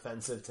been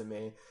offensive to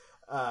me.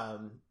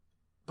 But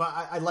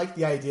I like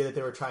the idea that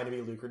they were trying to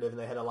be lucrative and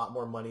they had a lot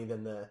more money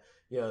than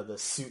the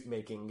suit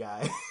making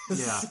guy.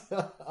 Yeah.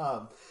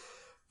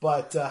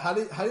 But how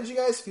did you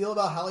guys feel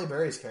about Halle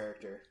Berry's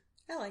character?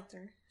 I liked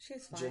her. She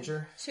was fine.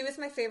 Ginger? She was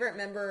my favorite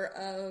member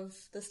of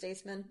the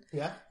Statesman.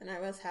 Yeah. And I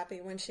was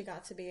happy when she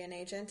got to be an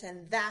agent,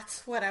 and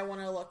that's what I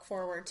want to look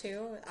forward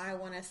to. I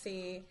want to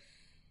see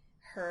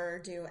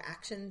her do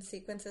action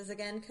sequences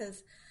again,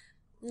 because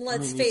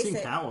let's face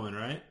it, Catwoman,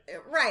 right?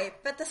 Right,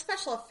 but the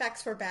special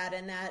effects were bad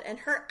in that, and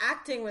her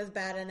acting was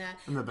bad in that.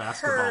 And the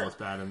basketball was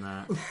bad in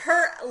that.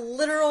 Her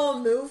literal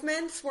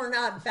movements were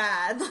not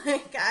bad.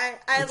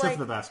 Except for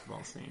the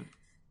basketball scene.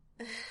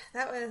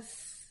 That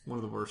was one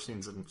of the worst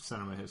scenes in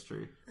cinema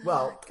history.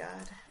 Well, oh,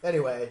 God.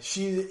 Anyway,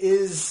 she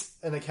is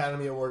an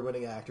Academy Award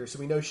winning actor, so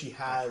we know she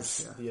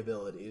has the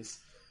abilities.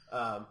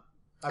 I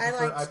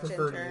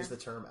prefer to use the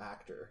term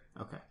actor.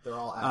 Okay. They're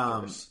all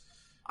actors.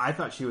 I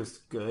thought she was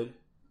good.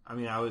 I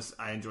mean,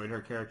 I enjoyed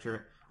her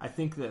character. I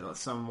think that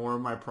some more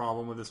of my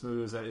problem with this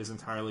movie is that it's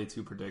entirely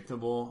too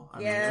predictable. I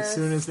mean, as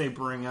soon as they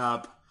bring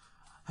up,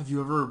 have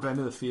you ever been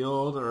to the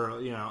field? Or,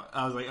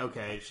 I was like,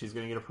 okay, she's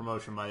going to get a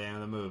promotion by the end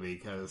of the movie,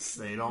 because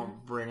they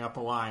don't bring up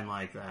a line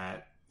like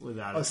that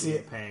without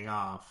it paying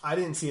off. I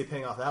didn't see it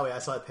paying off that way. I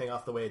saw it paying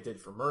off the way it did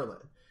for Merlin,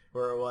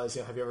 where it was,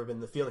 have you ever been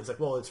in the field? He's like,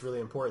 well, it's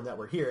really important that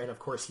we're here. And of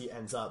course he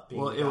ends up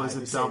being it was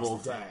a double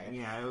thing.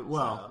 Yeah.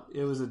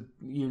 It was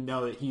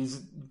that he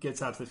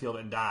gets out to the field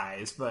and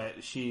dies,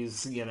 but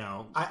she's, but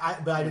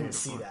I didn't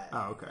see that.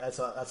 Oh, okay. That's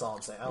all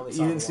I'm saying. I only you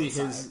saw didn't see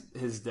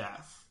his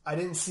death. I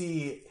didn't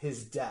see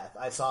his death.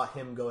 I saw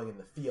him going in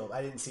the field.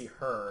 I didn't see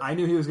her. I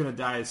knew he was going to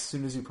die as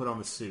soon as he put on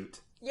the suit.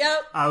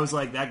 Yep. I was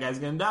like, that guy's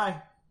going to die.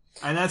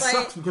 And that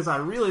sucks, because I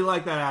really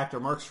like that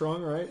actor, Mark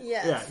Strong, right?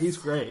 Yes. Yeah, he's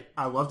great.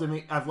 I loved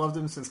him. I've loved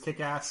him since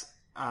Kick-Ass.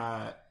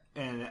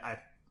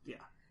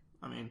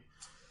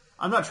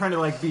 I'm not trying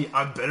to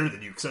I'm better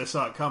than you because I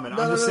saw it coming. I'm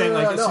just saying,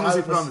 as soon as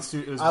he put on the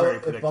suit, it was very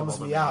predictable. It bums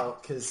me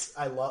out because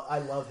I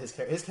love his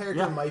character. His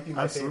character might be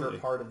my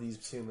favorite part of these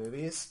two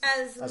movies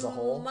as a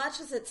whole. As much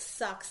as it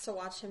sucks to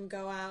watch him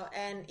go out,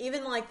 and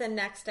even the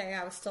next day,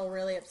 I was still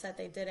really upset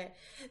they did it.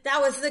 That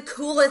was the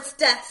coolest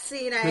death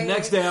scene. The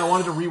next day, I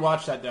wanted to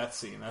rewatch that death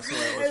scene. That's what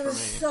it was for me. It was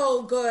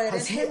so good.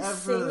 Has he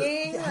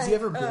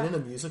ever been in a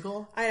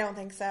musical? I don't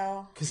think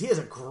so. Because he has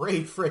a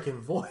great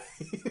freaking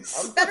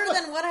voice. Better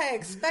than what I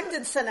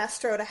expected Sinestro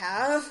to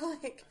have.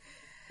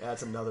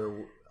 That's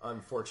another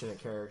unfortunate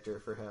character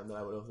for him that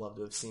I would have loved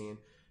to have seen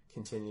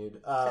continued.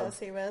 Because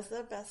he was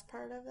the best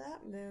part of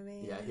that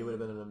movie. Yeah, he would have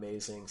been an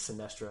amazing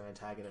Sinestro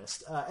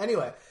antagonist.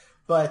 Anyway,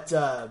 but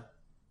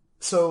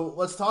so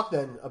let's talk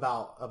then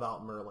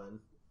about Merlin.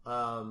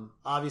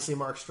 Obviously,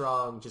 Mark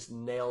Strong just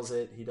nails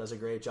it. He does a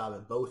great job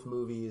in both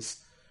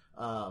movies.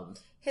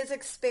 His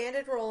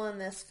expanded role in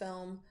this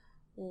film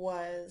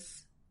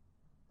was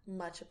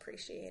much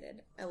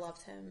appreciated. I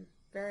loved him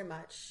very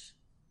much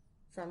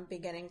from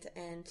beginning to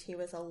end. He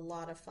was a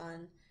lot of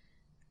fun.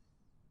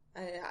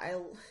 I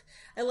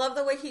love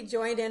the way he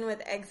joined in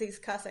with Eggsy's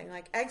cussing.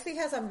 Eggsy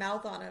has a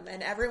mouth on him,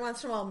 and every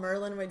once in a while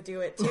Merlin would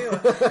do it too,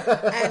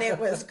 and it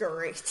was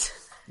great.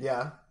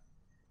 Yeah.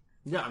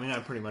 Yeah, I mean, I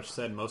pretty much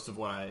said most of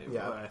what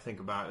I think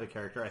about the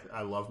character.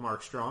 I love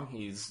Mark Strong.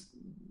 He's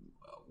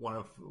one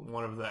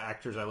of the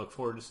actors I look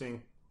forward to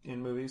seeing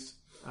in movies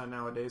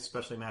nowadays,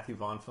 especially Matthew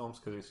Vaughn films,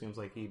 because it seems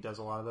like he does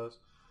a lot of those.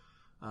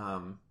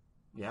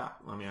 Yeah,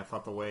 I mean, I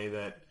thought the way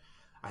that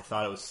I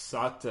thought it was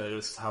sucked. It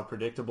was how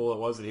predictable it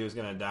was that he was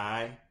going to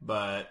die,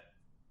 but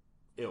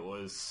it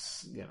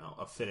was,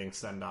 a fitting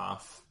send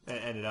off.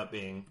 It ended up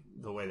being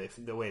the way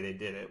they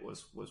did it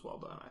was well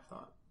done, I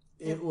thought.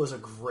 It was a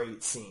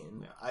great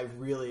scene. Yeah. I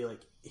really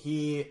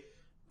he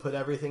put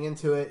everything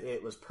into it.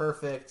 It was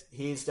perfect.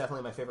 He's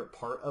definitely my favorite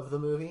part of the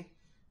movie.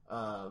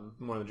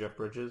 More than Jeff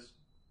Bridges?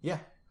 Yeah.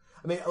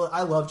 I mean,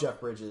 I love Jeff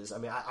Bridges. I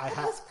mean,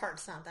 his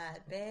part's not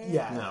that big.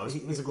 Yeah. No,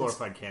 he's a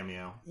glorified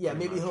cameo. Yeah,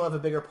 maybe he'll have a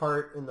bigger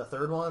part in the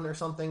third one or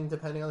something,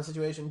 depending on the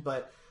situation.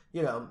 But,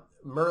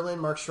 Merlin,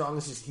 Mark Strong,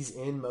 he's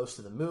in most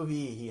of the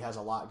movie. He has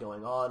a lot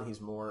going on. He's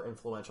more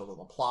influential to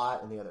the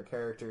plot and the other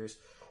characters.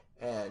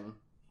 And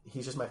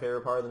he's just my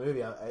favorite part of the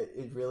movie.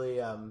 It really,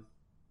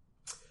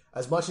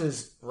 as much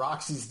as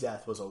Roxy's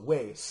death was a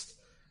waste,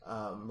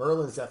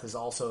 Merlin's death is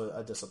also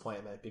a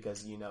disappointment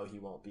because he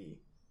won't be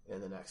in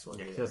the next one.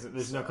 Yeah,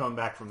 there's no coming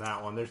back from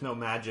that one. There's no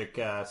magic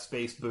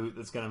space boot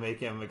that's going to make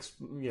him,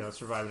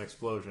 survive an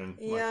explosion.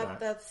 Yeah, like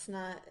that's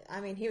not. I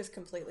mean, he was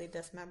completely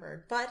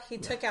dismembered, but he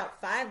took out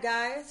 5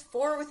 guys,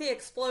 4 with the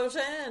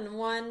explosion, and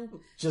 1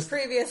 just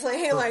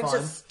previously,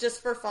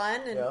 just for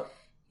fun.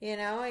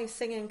 And he's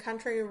singing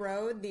 "Country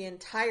Road" the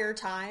entire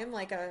time,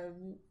 like a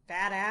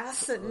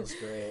badass. And it was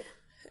great.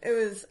 It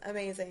was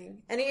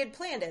amazing, and he had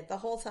planned it the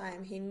whole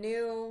time. He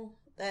knew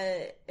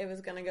that it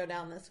was going to go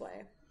down this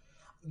way.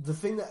 The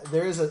thing that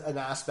there is an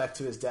aspect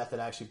to his death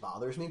that actually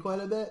bothers me quite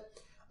a bit,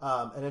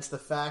 and it's the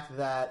fact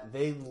that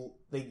they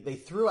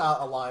threw out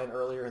a line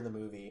earlier in the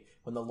movie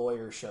when the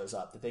lawyer shows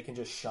up that they can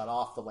just shut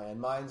off the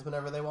landmines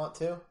whenever they want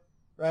to,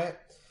 right?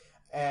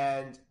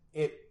 And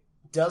it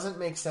doesn't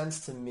make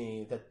sense to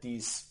me that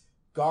these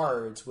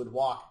guards would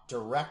walk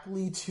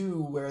directly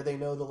to where they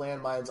know the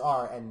landmines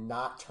are and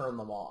not turn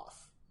them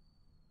off.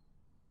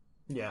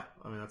 Yeah,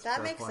 I mean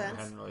that makes point. sense.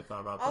 I hadn't really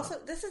thought about that. Also,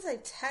 this is a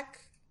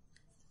tech.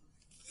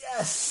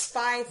 Yes!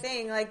 Spy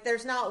thing. Like,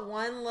 there's not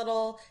one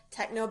little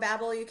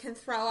technobabble you can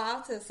throw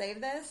out to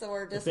save this,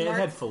 or just... If they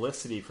had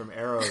Felicity from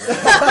Arrow,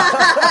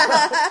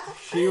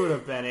 she would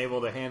have been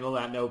able to handle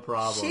that no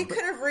problem. She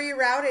could have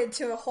rerouted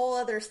to a whole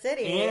other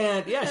city.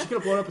 And, she could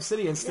have blown up a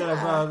city instead of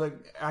the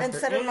actor.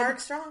 Instead of Mark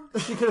Strong.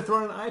 She could have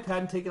thrown an iPad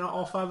and taken out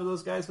all 5 of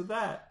those guys with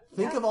that.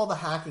 Think of all the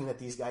hacking that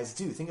these guys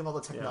do. Think of all the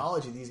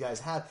technology these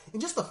guys have. In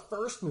just the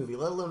first movie,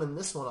 let alone in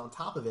this one on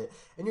top of it.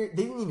 And they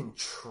didn't even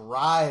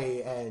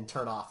try and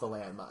turn off the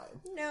landmine.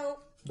 No.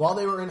 While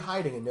they were in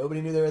hiding and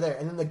nobody knew they were there.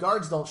 And then the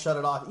guards don't shut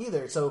it off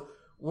either. So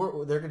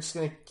they're just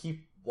going to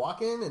keep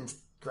walking and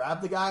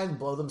grab the guy and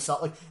blow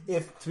themselves.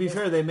 To be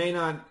fair, they may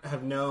not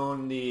have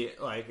known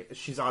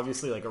she's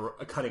obviously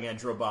a cutting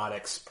edge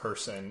robotics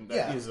person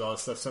that uses all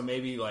this stuff. So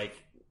maybe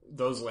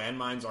those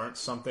landmines aren't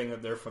something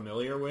that they're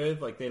familiar with.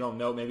 They don't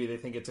know. Maybe they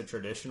think it's a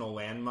traditional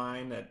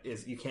landmine that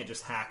is, you can't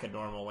just hack a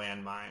normal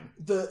landmine.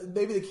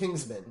 Maybe the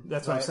Kingsmen.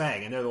 That's what I'm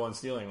saying, and they're the ones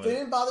dealing with it. They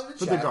didn't bother to check.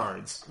 But the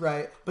guards.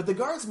 Right. But the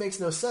guards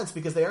makes no sense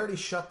because they already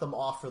shut them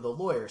off for the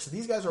lawyer. So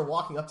these guys are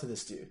walking up to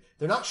this dude.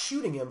 They're not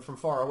shooting him from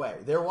far away.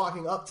 They're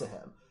walking up to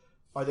him.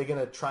 Are they going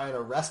to try and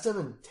arrest him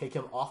and take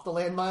him off the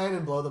landmine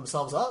and blow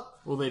themselves up?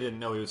 Well, they didn't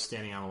know he was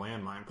standing on a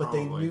landmine, But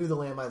they knew the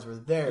landmines were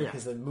there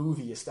because the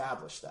movie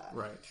established that.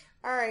 Right.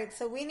 All right,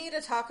 so we need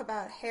to talk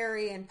about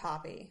Harry and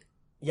Poppy.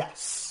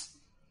 Yes.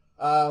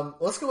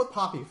 Let's go with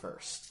Poppy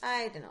first.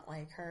 I didn't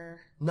like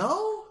her.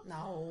 No?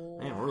 No.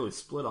 Man, we're really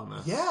split on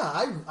this. Yeah,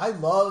 I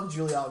love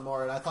Julie Allen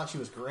Moore, and I thought she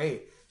was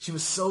great. She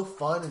was so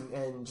fun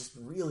and just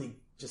really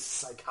just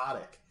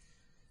psychotic.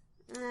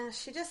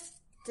 She just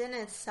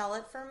didn't sell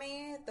it for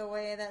me the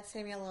way that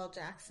Samuel L.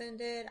 Jackson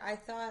did. I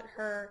thought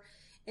her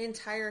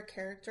entire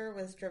character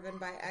was driven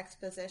by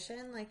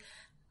exposition.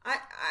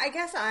 I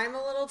guess I'm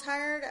a little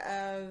tired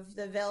of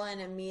the villain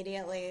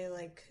immediately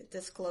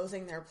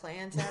disclosing their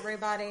plan to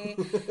everybody,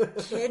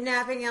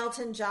 kidnapping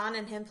Elton John,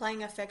 and him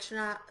playing a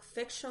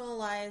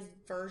fictionalized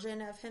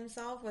version of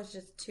himself was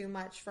just too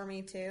much for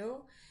me too.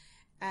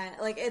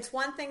 It's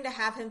one thing to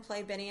have him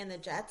play Benny and the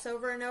Jets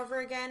over and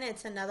over again.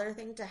 It's another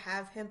thing to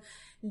have him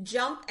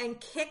jump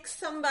and kick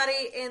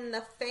somebody in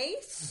the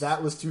face.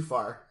 That was too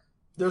far.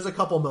 There's a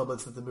couple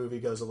moments that the movie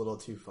goes a little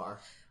too far.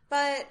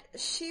 But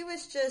she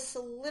was just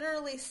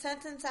literally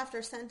sentence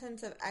after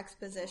sentence of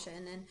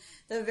exposition. And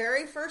the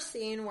very first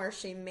scene where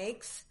she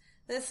makes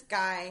this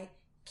guy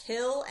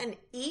kill and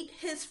eat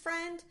his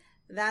friend,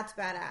 that's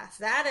badass.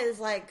 That is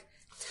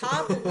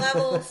top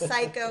level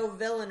psycho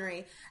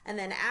villainry. And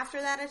then after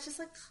that, it's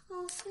just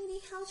oh, sweetie,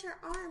 how's your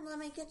arm? Let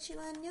me get you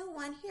a new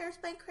one. Here's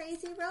my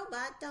crazy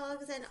robot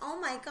dogs. And oh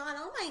my God,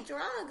 oh my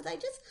drugs. I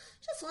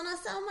just want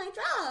to sell my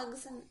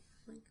drugs. And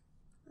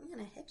I'm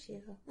going to hit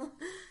you.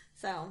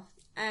 So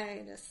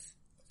I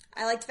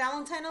liked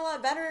Valentine a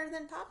lot better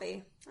than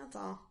Poppy. That's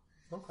all.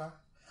 Okay.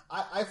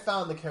 I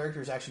found the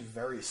characters actually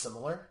very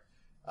similar,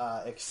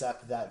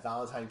 except that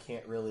Valentine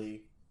can't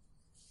really...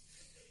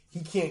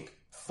 he can't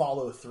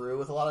follow through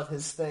with a lot of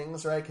his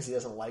things, right? Because he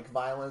doesn't like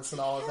violence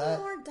and all of that.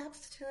 More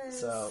depth to it.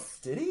 So,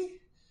 did he?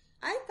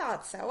 I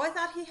thought so. I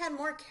thought he had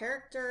more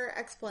character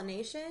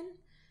explanation,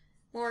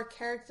 more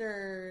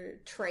character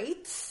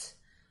traits.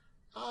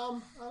 I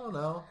don't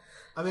know.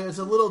 I mean, it's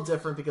a little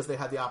different because they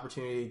had the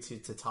opportunity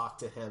to talk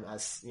to him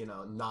as,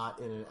 not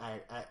in an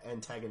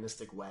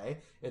antagonistic way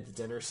at the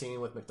dinner scene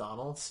with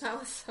McDonald's. That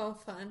was so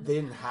fun. They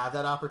didn't have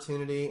that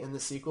opportunity in the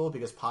sequel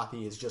because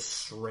Poppy is just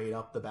straight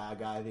up the bad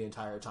guy the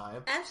entire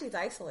time. And she's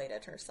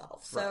isolated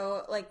herself.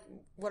 So,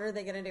 what are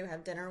they going to do?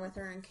 Have dinner with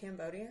her in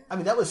Cambodia? I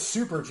mean, that was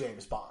super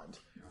James Bond,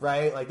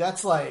 right?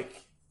 That's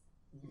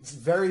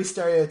very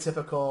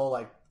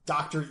stereotypical,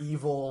 Dr.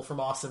 Evil from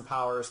Austin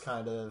Powers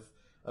kind of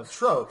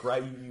trope,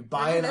 right? You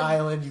buy an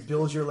island, you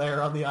build your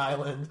lair on the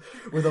island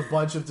with a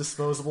bunch of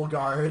disposable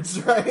guards,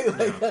 right?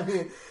 I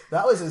mean,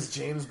 that was as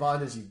James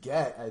Bond as you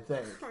get, I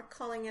think. We're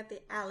calling it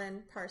the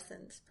Alan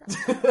Parsons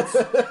Project.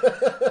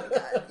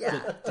 Yeah.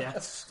 The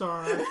Death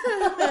Star.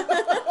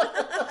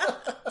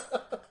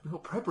 No,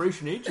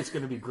 Preparation H is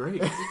going to be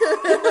great.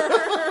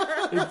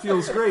 It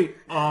feels great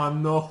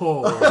on the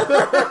whole.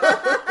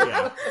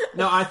 Yeah.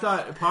 No, I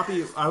thought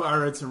Poppy, I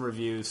read some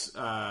reviews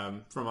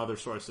from other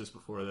sources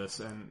before this,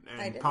 and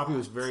Poppy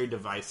was very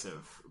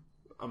divisive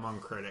among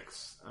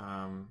critics.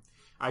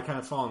 I kind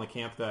of fall in the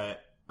camp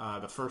that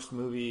the first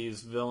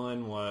movie's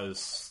villain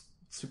was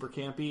super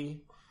campy,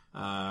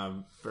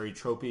 very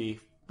tropey,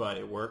 but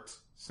it worked.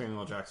 Samuel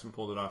L. Jackson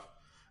pulled it off.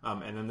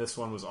 And then this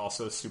one was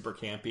also super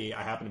campy.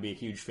 I happen to be a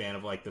huge fan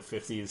of the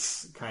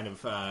 50s kind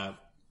of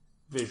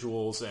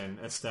visuals and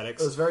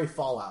aesthetics. It was very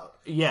Fallout.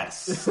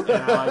 Yes, and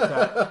I like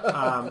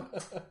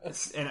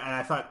that. And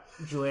I thought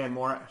Julianne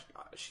Moore,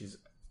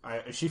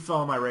 she fell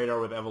on my radar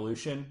with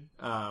Evolution,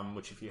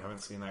 which if you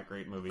haven't seen that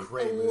great movie,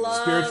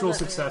 spiritual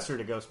successor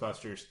to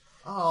Ghostbusters.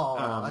 Oh,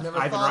 I never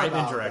Ivan thought Reitman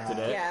about directed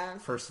that.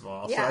 it. First of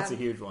all, so that's a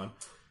huge one.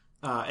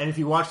 And if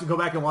you go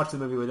back and watch the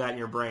movie with that in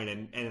your brain,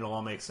 and it'll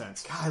all make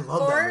sense. God, I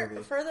love that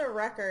movie. For the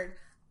record,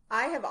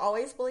 I have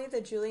always believed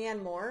that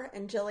Julianne Moore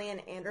and Gillian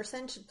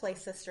Anderson should play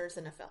sisters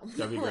in a film.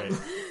 That'd be great.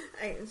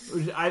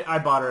 I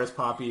bought her as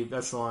Poppy.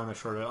 That's the long and the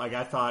short of it.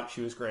 I thought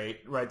she was great.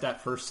 Right,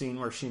 that first scene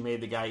where she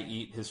made the guy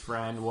eat his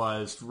friend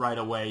was right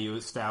away you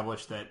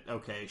established that,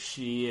 okay,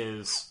 she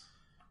is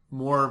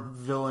more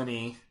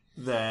villainy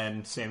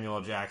than Samuel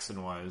L.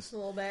 Jackson was. A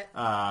little bit.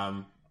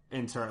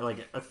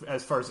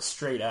 As far as a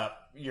straight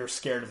up, you're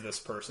scared of this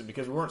person,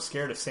 because we weren't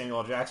scared of Samuel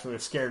L. Jackson. We were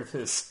scared of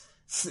his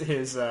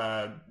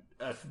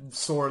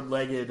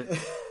sword-legged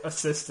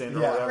assistant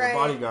or whatever,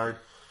 bodyguard.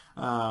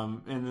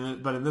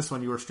 But in this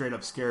one, you were straight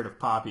up scared of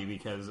Poppy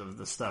because of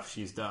the stuff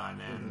she's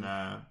done. And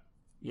I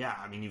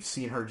mean, you've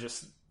seen her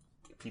just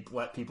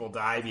let people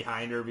die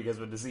behind her because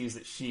of a disease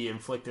that she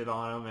inflicted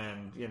on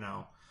them, and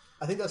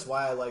I think that's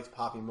why I liked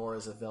Poppy more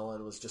as a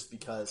villain, was just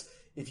because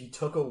if you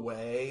took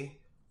away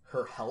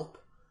her help,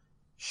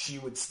 she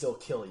would still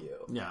kill you.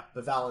 Yeah.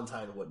 But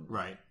Valentine wouldn't.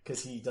 Right.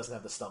 Because he doesn't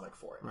have the stomach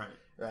for it. Right.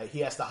 Right. He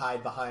has to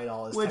hide behind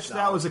all his technology.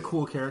 That was a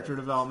cool character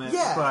development.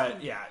 Yeah.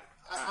 But, yeah.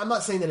 I'm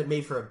not saying that it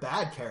made for a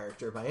bad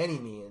character by any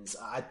means.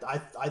 I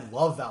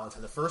love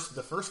Valentine. The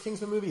first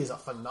Kingsman movie is a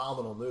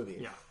phenomenal movie.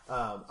 Yeah.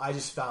 I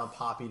just found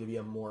Poppy to be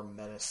a more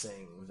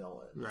menacing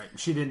villain. Right.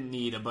 She didn't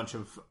need a bunch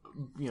of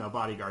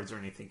bodyguards or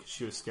anything because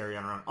she was scary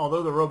on her own.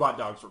 Although the robot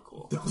dogs were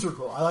cool. Those were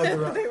cool. I like the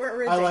they were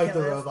ridiculous. I like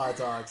the robot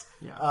dogs.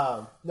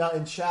 Yeah. Now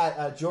in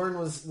chat, Jordan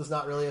was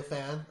not really a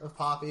fan of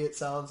Poppy. It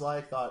sounds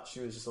like thought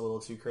she was just a little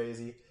too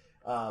crazy.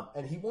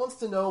 And he wants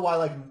to know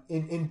why,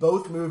 in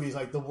both movies,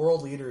 the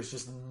world leaders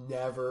just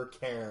never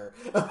care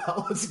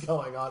about what's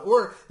going on,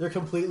 or they're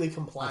completely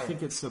compliant. I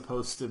think it's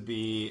supposed to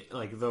be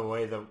the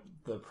way the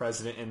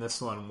president in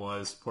this one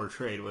was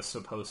portrayed was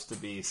supposed to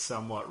be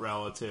somewhat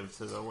relative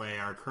to the way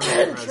our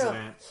current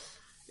president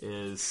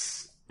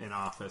is in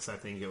office. I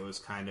think it was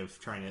kind of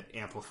trying to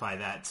amplify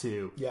that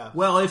too. Yeah.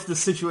 Well, if the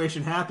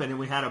situation happened and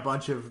we had a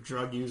bunch of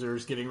drug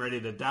users getting ready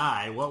to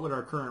die, what would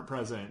our current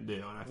president do?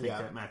 And I think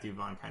that Matthew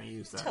Vaughn kind of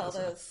used that. Tell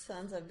those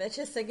sons of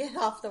bitches to get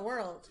off the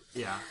world.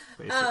 Yeah,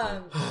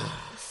 basically.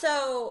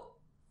 So,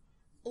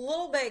 a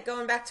little bit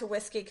going back to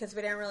Whiskey, because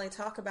we didn't really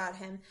talk about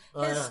him.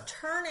 His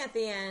turn at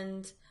the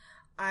end,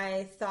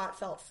 I thought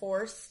felt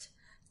forced.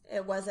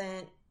 It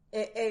wasn't...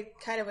 It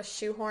kind of was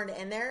shoehorned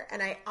in there,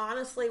 and I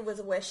honestly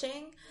was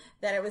wishing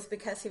that it was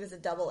because he was a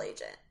double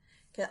agent.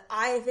 Because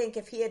I think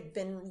if he had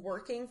been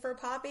working for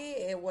Poppy,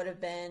 it would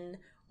have been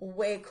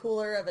way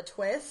cooler of a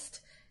twist.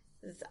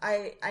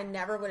 I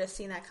never would have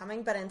seen that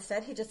coming, but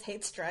instead he just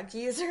hates drug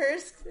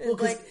users. Well,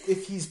 because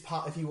if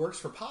he works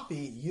for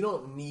Poppy, you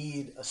don't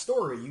need a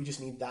story. You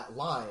just need that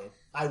line,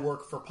 "I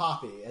work for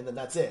Poppy," and then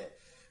that's it,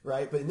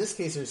 right? But in this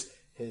case,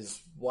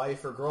 his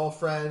wife or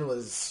girlfriend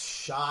was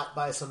shot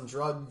by some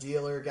drug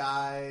dealer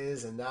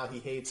guys, and now he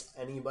hates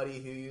anybody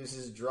who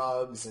uses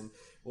drugs and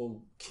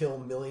will kill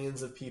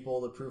millions of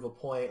people to prove a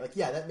point.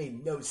 That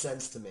made no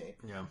sense to me.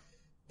 Yeah.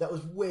 That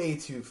was way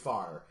too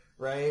far,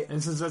 right?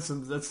 And since that's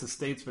the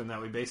statesman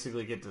that we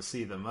basically get to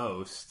see the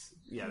most,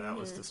 that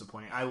was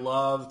disappointing. I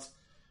loved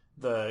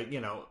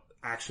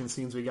action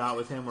scenes we got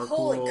with him were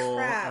Holy cool.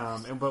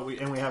 crap.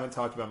 And we haven't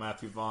talked about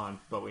Matthew Vaughn,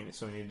 so we need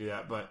to do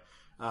that. But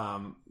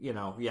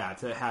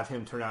to have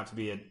him turn out to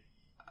be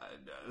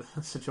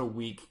such a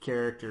weak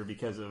character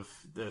because of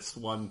this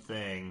one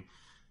thing.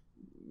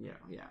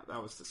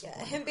 That was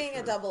disappointing. Him being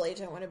a double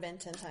agent would have been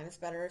 10 times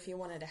better if you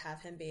wanted to have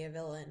him be a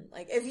villain.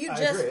 Like, if you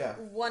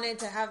wanted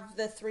to have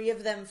the three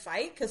of them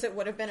fight, because it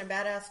would have been a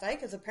badass fight,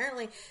 because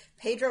apparently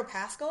Pedro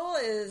Pascal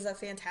is a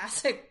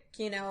fantastic,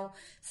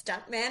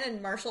 stuntman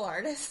and martial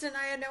artist, and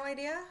I had no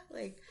idea.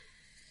 Like,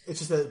 it's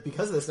just that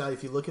because of this now,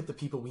 if you look at the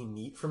people we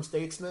meet from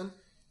Statesman,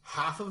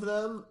 half of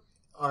them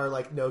are,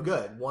 like, no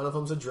good. One of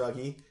them's a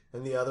druggie,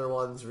 and the other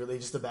one's really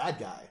just a bad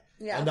guy.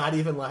 Yeah. And not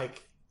even,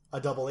 like, a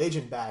double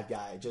agent bad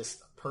guy,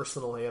 just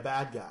personally a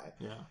bad guy.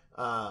 Yeah.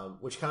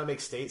 Which kind of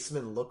makes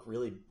Statesman look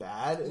really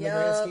bad in the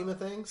grand scheme of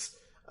things,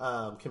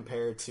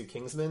 compared to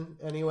Kingsman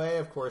anyway.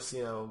 Of course,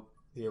 the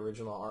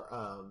original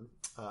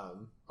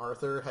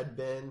Arthur had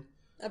been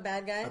a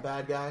bad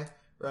guy,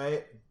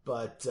 right?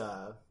 But,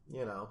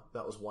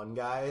 that was one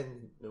guy,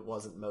 and it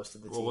wasn't most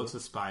of the team. Well, what's a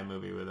spy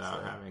movie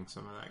without having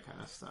some of that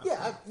kind of stuff?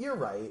 Yeah, you're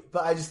right.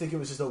 But I just think it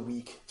was just a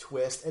weak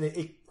twist, and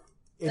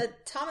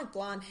Atomic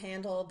Blonde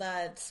handled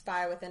that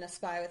spy within a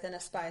spy within a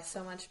spy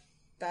so much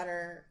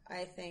better,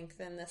 I think,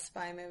 than the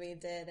spy movie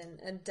did,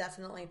 and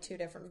definitely two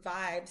different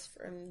vibes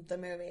from the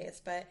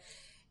movies. But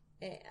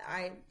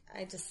I'm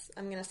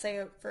going to say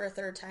it for a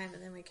third time,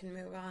 and then we can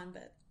move on.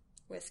 But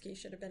Whiskey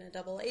should have been a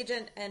double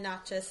agent, and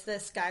not just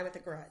this guy with a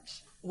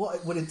grudge. Well,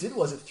 what it did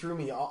was it threw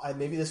me off.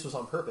 Maybe this was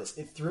on purpose.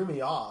 It threw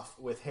me off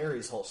with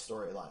Harry's whole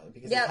storyline,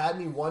 because it had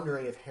me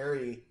wondering if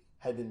Harry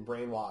had been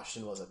brainwashed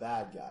and was a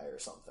bad guy or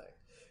something.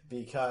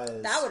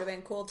 Because that would have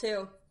been cool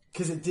too.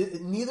 Because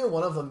neither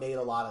one of them made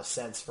a lot of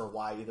sense for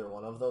why either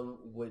one of them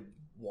would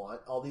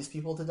want all these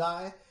people to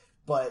die,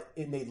 but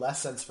it made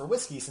less sense for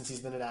Whiskey since he's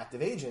been an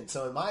active agent.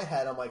 So in my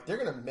head, I'm like,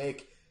 they're going to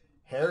make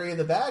Harry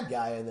the bad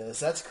guy in this.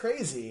 That's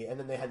crazy. And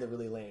then they had the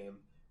really lame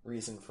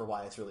reason for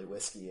why it's really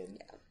Whiskey, and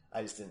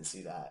I just didn't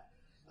see that.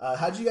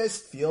 How'd you guys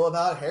feel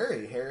about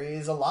Harry? Harry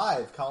is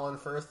alive. Colin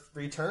Firth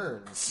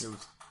returns.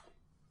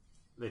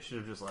 They should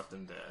have just left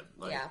him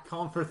dead.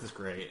 Colin Firth is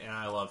great, and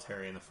I loved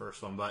Harry in the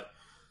first one, but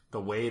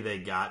the way they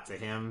got to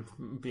him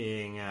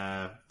being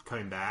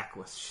coming back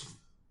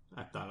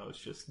I thought it was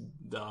just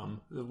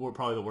dumb.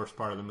 Probably the worst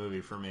part of the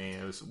movie for me.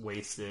 It was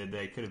wasted.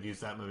 They could have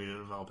used that movie to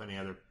develop any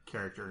other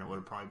character, and it would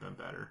have probably been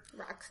better.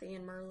 Roxy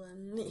and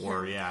Merlin.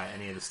 Or,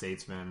 any of the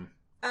statesmen.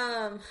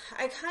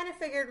 I kind of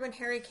figured when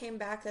Harry came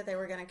back that they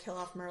were going to kill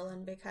off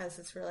Merlin, because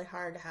it's really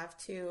hard to have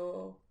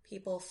two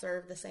people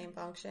serve the same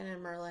function,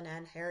 and Merlin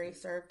and Harry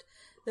served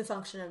the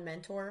function of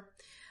mentor.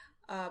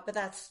 But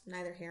that's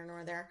neither here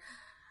nor there.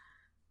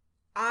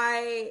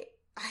 I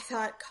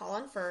thought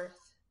Colin Firth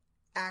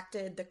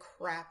acted the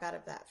crap out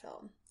of that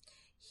film.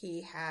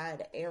 He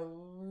had a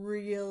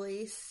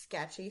really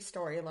sketchy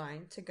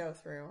storyline to go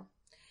through,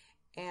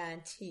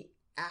 and he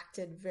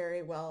acted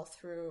very well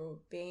through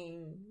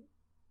being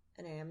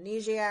an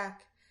amnesiac,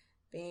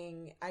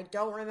 I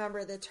don't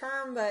remember the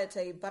term, but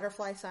a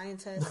butterfly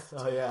scientist.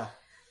 Oh, yeah.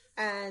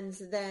 And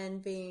then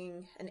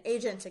being an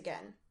agent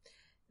again.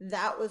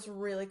 That was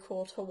really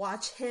cool to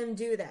watch him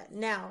do that.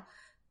 Now,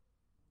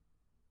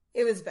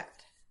 it was bad.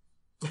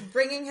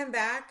 Bringing him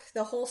back,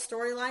 the whole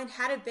storyline,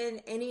 had it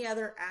been any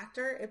other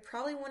actor, it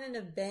probably wouldn't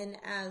have been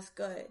as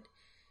good.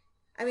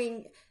 I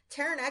mean,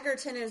 Taron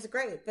Egerton is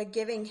great, but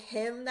giving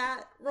him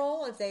that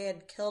role, if they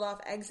had killed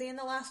off Eggsy in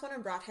the last one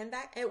and brought him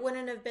back, it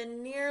wouldn't have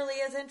been nearly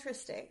as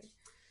interesting.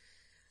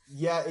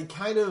 Yeah, it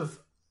kind of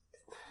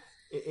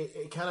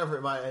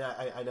reminded,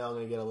 I know I'm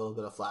going to get a little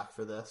bit of flack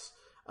for this.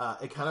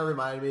 It kind of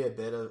reminded me a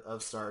bit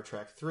of Star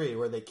Trek 3,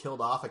 where they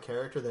killed off a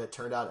character that it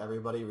turned out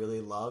everybody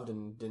really loved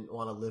and didn't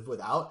want to live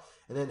without,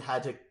 and then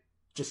had to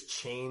just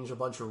change a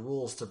bunch of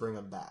rules to bring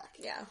him back.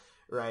 Yeah.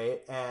 Right?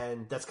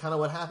 And that's kind of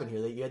what happened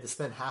here. You had to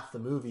spend half the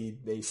movie,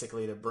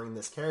 basically, to bring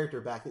this character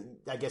back.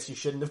 I guess you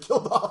shouldn't have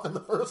killed off in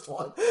the first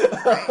one.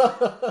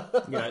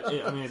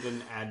 It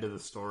didn't add to the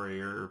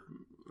story or,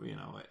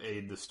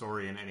 aid the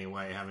story in any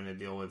way, having to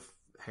deal with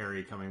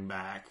Harry coming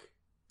back.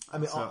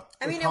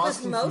 It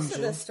was most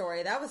of the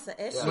story. That was the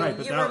issue. Yeah. Right,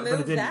 but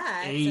it didn't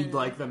aid,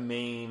 and... the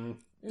main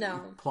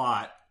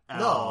plot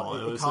at all.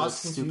 It was a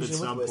stupid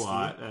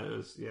subplot.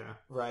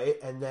 Right,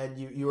 and then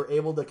you were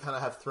able to kind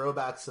of have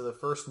throwbacks to the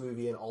first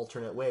movie in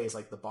alternate ways,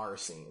 like the bar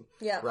scene.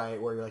 Yeah.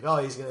 Right, where you're like, oh,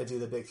 he's going to do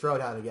the big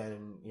throwdown again,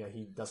 and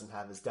he doesn't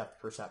have his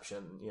depth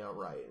perception,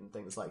 right, and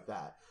things like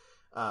that.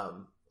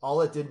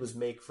 All it did was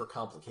make for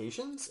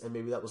complications, and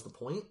maybe that was the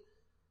point.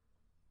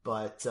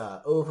 But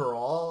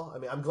overall,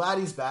 I'm glad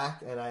he's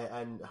back,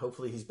 and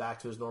hopefully he's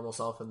back to his normal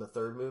self in the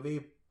third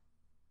movie.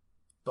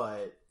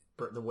 But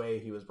the way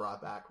he was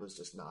brought back was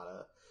just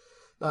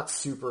not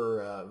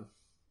super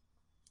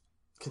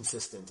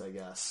consistent, I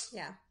guess.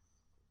 Yeah.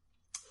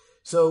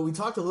 So we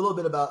talked a little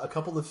bit about a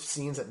couple of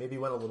scenes that maybe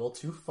went a little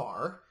too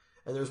far,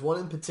 and there's one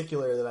in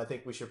particular that I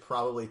think we should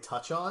probably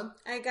touch on.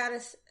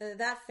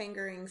 That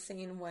fingering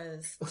scene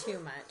was too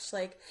much.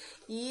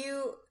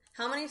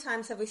 How many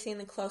times have we seen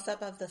the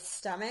close-up of the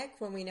stomach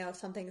when we know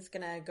something's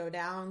going to go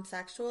down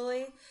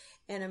sexually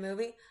in a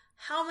movie?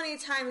 How many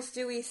times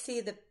do we see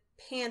the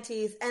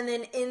panties and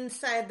then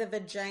inside the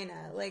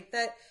vagina? Like,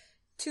 that,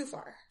 too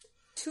far.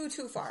 Too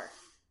far.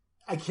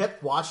 I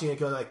kept watching it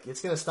going like,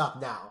 it's going to stop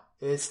now.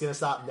 It's going to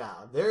stop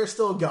now. They're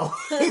still going.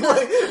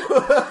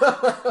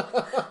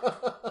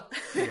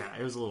 Yeah,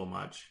 it was a little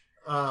much.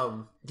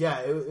 Yeah,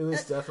 it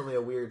was definitely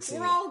a weird scene.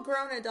 We're all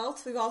grown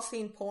adults. We've all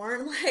seen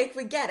porn. Like,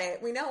 we get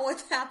it. We know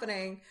what's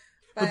happening.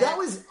 But that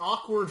was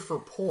awkward for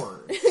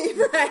porn.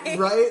 Right?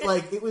 Right?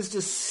 Like, it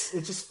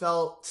just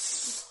felt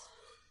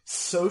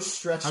so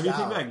stretched out. How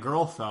do you think that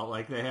girl felt?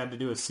 Like they had to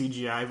do a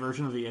CGI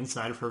version of the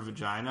inside of her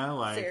vagina?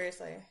 Like,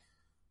 seriously.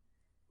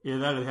 Yeah,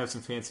 that would have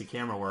some fancy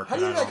camera work. How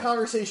do you think that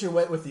conversation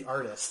went with the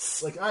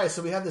artists? Like, all right,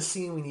 so we have the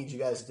scene we need you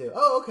guys to do.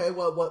 Oh, okay,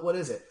 what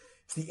is it?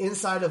 It's the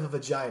inside of a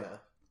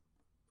vagina.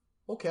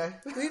 Okay.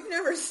 We've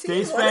never seen they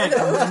one spent of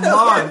those. months.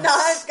 We're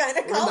not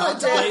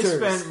gynecologists. They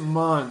spent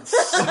months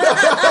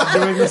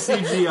doing the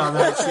CG on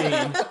that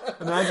scene.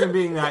 Imagine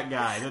being that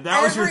guy.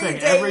 That was your thing.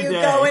 Every day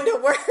you go into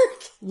work.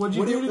 What'd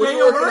you do what today are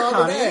you at working work, on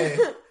honey?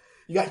 today?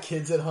 You got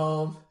kids at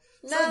home.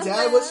 So, No,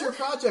 Dad, what's your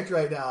project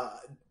right now?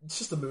 It's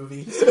just a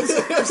movie.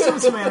 Just doing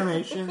some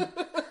animation.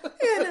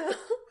 You know.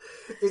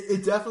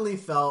 It definitely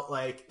felt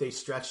like they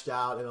stretched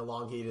out and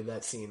elongated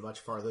that scene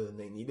much farther than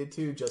they needed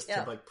to, just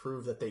to like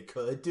prove that they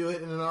could do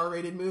it in an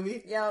R-rated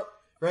movie. Yep.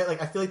 Right?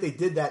 Like, I feel like they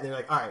did that, and they're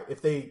like, all right,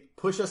 if they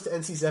push us to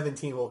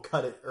NC-17, we'll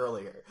cut it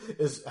earlier,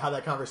 is how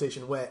that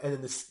conversation went, and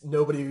then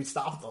nobody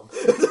stopped them.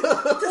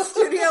 The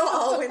studio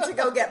all went to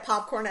go get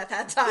popcorn at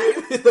that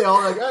time. They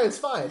all were like, all right, it's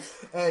fine.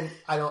 And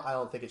I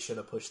don't think it should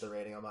have pushed the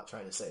rating. I'm not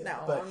trying to say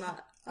that. No, but I'm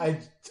not.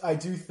 I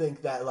do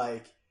think that,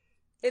 like...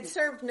 It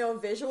served no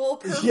visual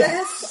purpose.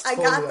 Yes, I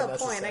totally got the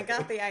point. I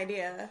got the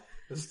idea.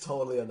 It was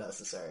totally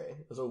unnecessary.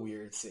 It was a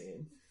weird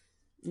scene.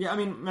 Yeah, I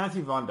mean,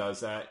 Matthew Vaughn does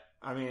that.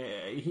 I mean,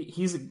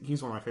 he's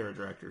one of my favorite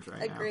directors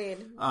right Agreed.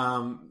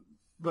 now.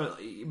 But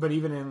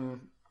even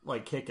in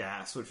like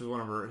Kick-Ass, which was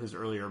one of his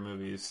earlier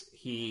movies,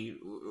 he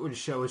was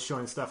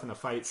showing stuff in the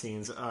fight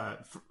scenes.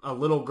 A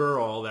little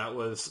girl that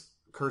was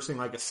cursing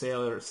like a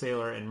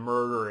sailor and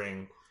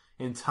murdering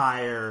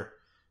entire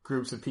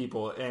groups of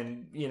people,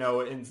 and you know,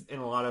 in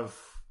a lot of,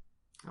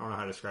 I don't know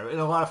how to describe it. In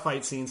a lot of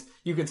fight scenes,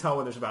 you can tell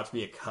when there's about to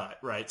be a cut,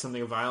 right?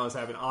 Something of violence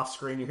happening off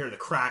screen. You hear the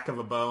crack of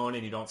a bone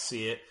and you don't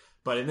see it.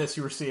 But in this,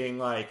 you were seeing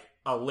like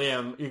a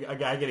limb, a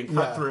guy getting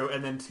cut through,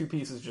 and then two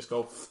pieces just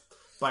go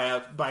by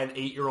an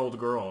 8-year-old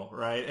giril,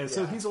 right? And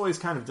so he's always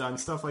kind of done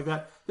stuff like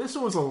that. This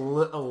one was a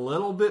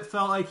little bit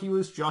felt like he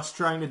was just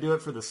trying to do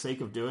it for the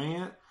sake of doing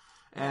it.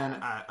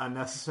 And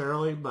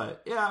unnecessarily,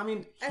 but yeah, I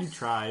mean, he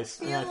tries.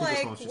 I feel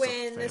like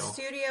when the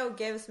studio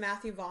gives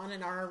Matthew Vaughn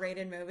an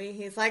R-rated movie,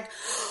 he's like,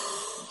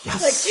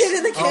 yes! Like kid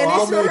in the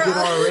candy store. I'll make it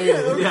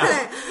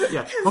R-rated.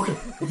 Yeah. Okay,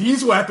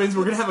 these weapons,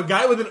 we're going to have a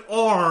guy with an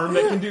arm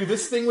that can do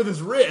this thing with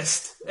his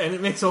wrist, and it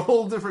makes a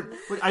whole different...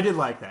 I did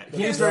like that.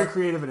 He was very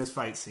creative in his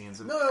fight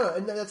scenes. No,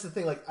 and that's the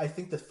thing. Like, I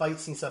think the fight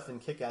scene stuff in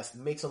Kick-Ass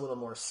makes a little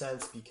more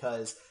sense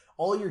because...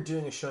 all you're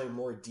doing is showing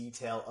more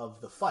detail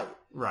of the fight.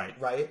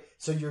 Right?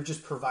 So you're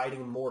just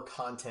providing more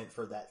content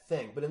for that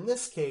thing. But in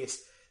this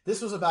case,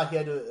 this was about he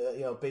had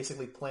to,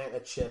 basically plant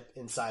a chip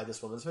inside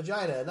this woman's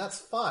vagina, and that's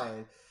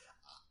fine.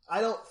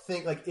 I don't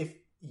think, like, if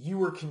you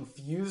were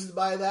confused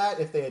by that,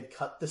 if they had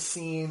cut the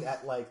scene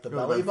at, like, the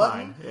belly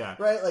button,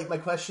 right? Like, my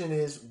question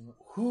is,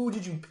 who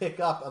did you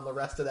pick up on the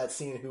rest of that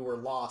scene who were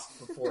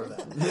lost before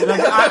then?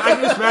 I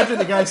can just imagine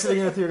the guy sitting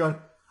in the theater going...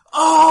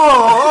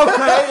 oh,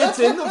 okay, it's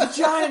in the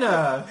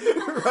vagina.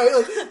 Right?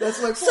 Like,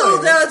 that's my point. So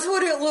that's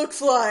what it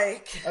looks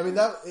like. I mean,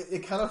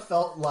 it kind of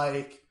felt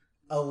like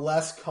a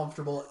less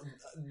comfortable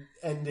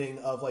ending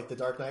of, like, The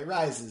Dark Knight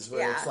Rises,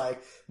 where it's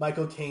like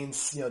Michael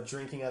Caine's,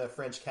 drinking at a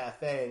French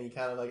cafe, and he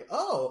kind of like,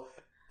 oh,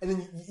 and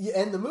then you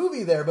end the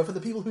movie there, but for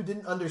the people who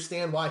didn't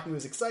understand why he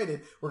was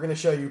excited, we're going to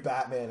show you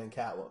Batman and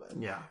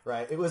Catwoman. Yeah.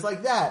 Right? It was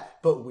like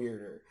that, but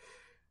weirder.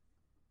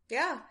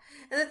 Yeah.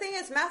 And the thing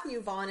is,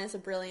 Matthew Vaughn is a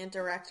brilliant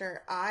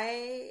director.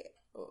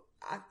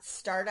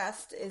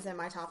 Stardust is in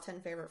my top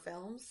 10 favorite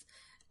films.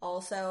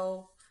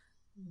 Also,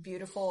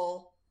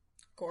 beautiful,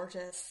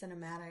 gorgeous,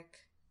 cinematic,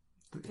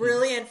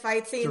 brilliant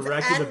fight scenes.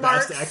 Directed and the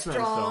best Mark X-Men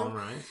Strong. film,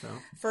 right? So.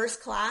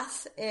 First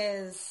Class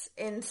is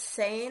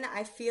insane.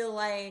 I feel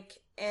like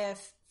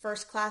if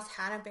First Class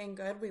hadn't been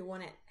good, we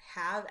wouldn't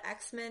have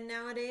X-Men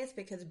nowadays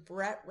because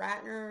Brett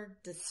Ratner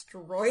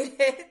destroyed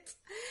it.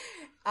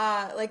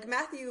 Like,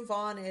 Matthew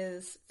Vaughn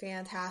is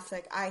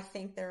fantastic. I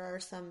think there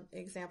are some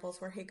examples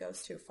where he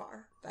goes too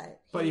far,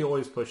 but he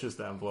always pushes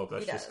the envelope.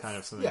 That's just kind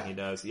of something he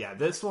does. Yeah,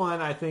 this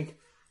one, I think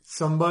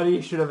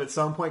somebody should have at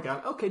some point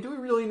gone, okay, do we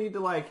really need to,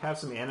 like, have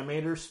some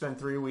animators spend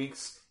 3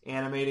 weeks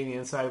animating the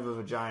inside of a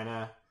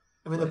vagina?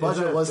 I mean, the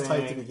budget was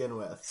tight to begin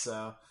with,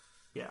 so...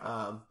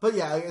 yeah. But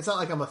yeah, it's not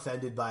like I'm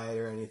offended by it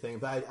or anything,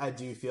 but I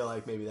do feel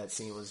like maybe that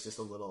scene was just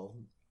a little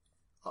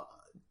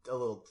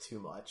too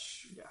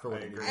much for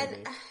what it needed to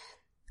be.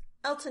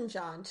 Elton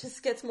John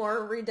just gets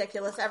more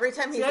ridiculous every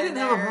time he's in there. I didn't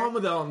have a problem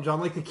with Elton John.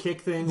 Like, the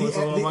kick thing was a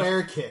little the much.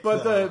 air kick,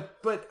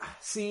 But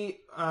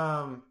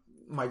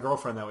my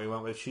girlfriend that we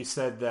went with, she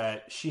said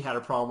that she had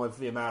a problem with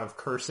the amount of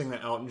cursing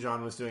that Elton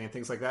John was doing and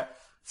things like that.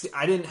 See,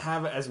 I didn't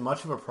have as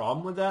much of a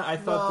problem with that. I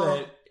thought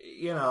that,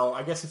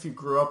 I guess if you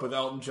grew up with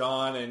Elton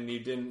John and you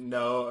didn't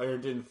know or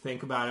didn't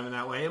think about him in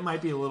that way, it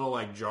might be a little,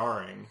 like,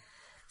 jarring.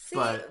 See,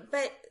 but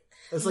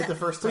it's like the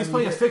first time he's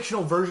playing a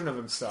fictional version of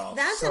himself.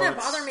 That's going to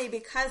bother me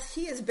because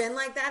he has been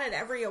like that at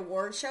every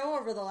award show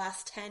over the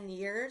last 10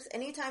 years.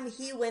 Anytime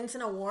he wins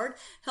an award,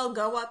 he'll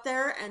go up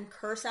there and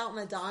curse out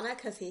Madonna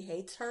because he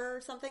hates her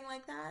or something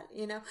like that,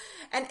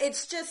 And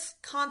it's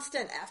just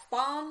constant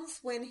F-bombs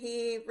when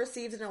he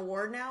receives an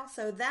award now.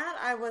 So that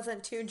I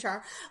wasn't too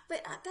jarred.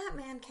 But that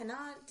man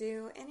cannot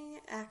do any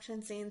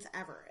action scenes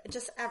ever.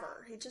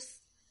 Ever. He just...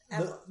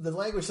 The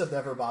language stuff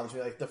never bothers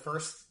me. Like, the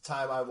first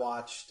time I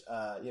watched,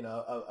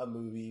 a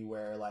movie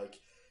where, like,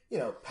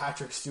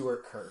 Patrick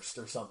Stewart cursed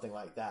or something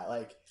like that.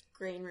 Like,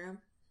 Green Room.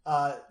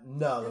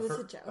 No. It was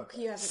a joke.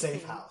 Okay. You haven't Safe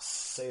seen House.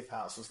 Safe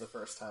House was the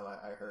first time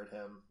I heard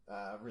him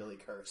really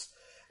curse.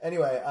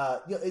 Anyway,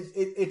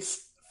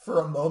 it's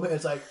for a moment,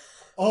 it's like,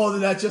 oh,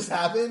 did that just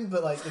happen?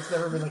 But, like, it's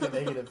never been, like, a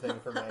negative thing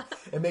for me.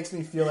 It makes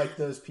me feel like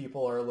those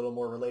people are a little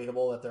more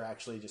relatable, that they're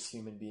actually just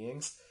human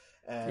beings.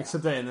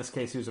 Except that in this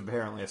case, he was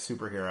apparently a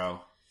superhero.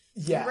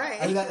 Yeah. Right.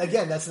 I mean,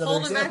 again, that's another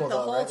example, the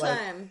though, whole right?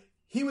 time.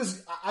 Like,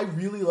 I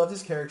really loved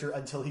his character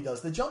until he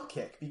does the jump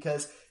kick,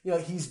 because,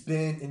 he's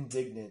been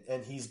indignant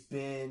and he's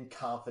been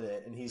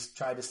confident and he's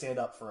tried to stand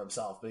up for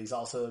himself, but he's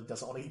also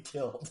doesn't want to get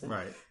killed.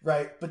 Right.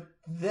 Right. But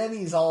then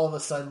he's all of a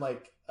sudden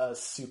like a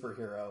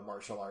superhero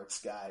martial arts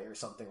guy or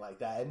something like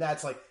that. And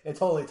that's like, it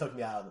totally took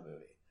me out of the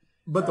movie.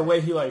 But the way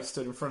he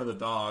stood in front of the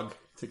dog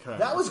to kind of...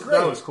 That was great.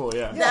 That was cool,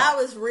 yeah. That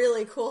was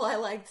really cool. I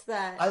liked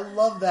that. I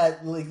love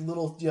that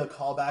little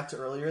callback to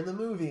earlier in the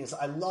movie. And so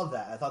I love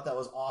that. I thought that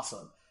was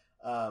awesome.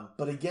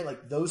 But again,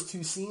 like those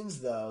two scenes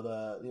though,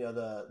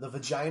 the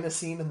vagina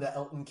scene and the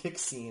Elton kick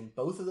scene,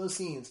 both of those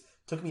scenes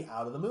took me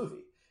out of the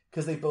movie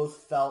because they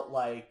both felt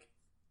like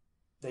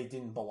they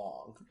didn't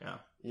belong.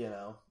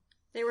 Yeah.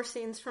 They were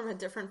scenes from a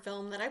different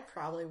film that I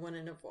probably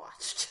wouldn't have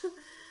watched.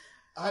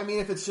 I mean,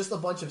 if it's just a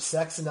bunch of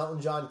sex and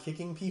Elton John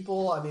kicking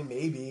people, I mean,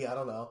 maybe. I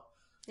don't know.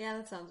 Yeah,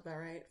 that sounds about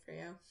right for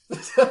you.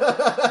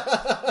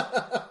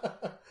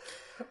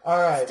 All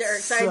right.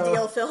 Derek's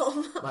ideal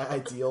film. My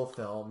ideal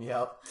film,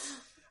 yep.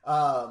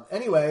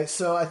 Anyway,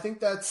 so I think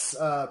that's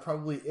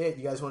probably it.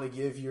 You guys want to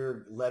give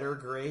your letter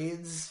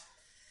grades?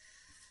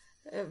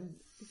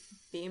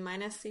 B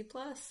minus C+.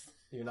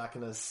 You're not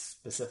going to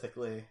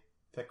specifically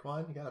pick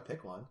one? You got to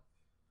pick one.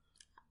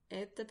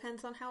 It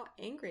depends on how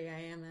angry I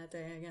am that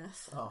day, I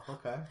guess. Oh,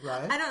 okay.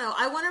 Right. I don't know.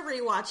 I want to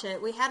rewatch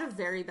it. We had a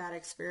very bad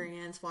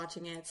experience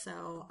watching it,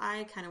 so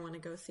I kind of want to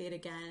go see it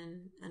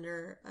again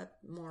under a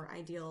more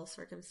ideal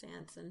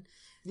circumstance. And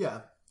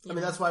yeah. I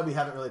mean, that's why we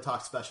haven't really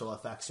talked special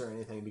effects or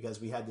anything, because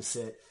we had to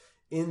sit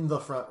in the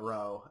front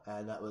row,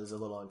 and that was a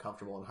little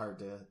uncomfortable and hard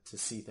to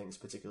see things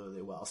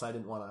particularly well. So I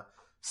didn't want to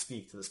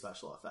speak to the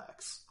special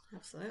effects.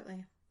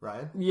 Absolutely.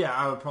 Ryan? Yeah,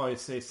 I would probably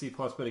say C+,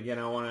 but again,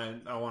 I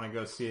want to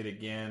go see it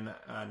again,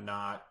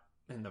 not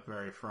in the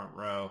very front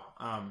row.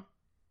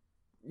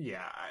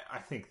 Yeah, I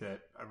think that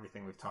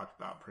everything we've talked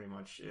about pretty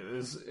much,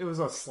 it was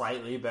a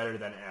slightly better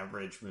than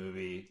average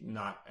movie,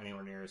 not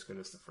anywhere near as good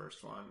as the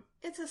first one.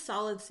 It's a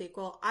solid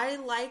sequel. I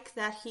like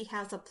that he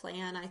has a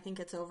plan. I think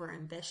it's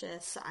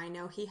overambitious. I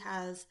know he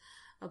has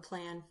a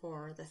plan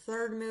for the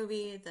third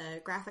movie.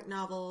 The graphic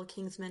novel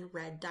Kingsman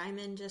Red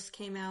Diamond just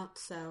came out,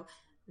 so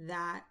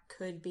that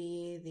could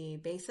be the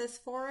basis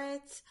for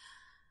it.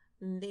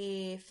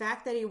 The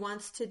fact that he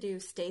wants to do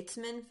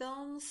statesman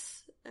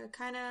films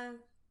kind of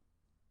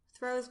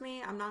throws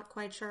me. I'm not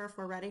quite sure if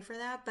we're ready for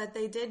that, but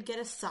they did get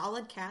a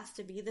solid cast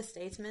to be the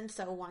statesman,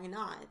 so why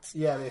not?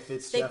 Yeah, I mean, if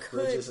it's Jeff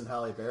Bridges and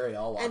Halle Berry,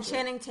 I'll watch it. And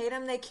Channing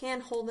Tatum, they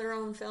can hold their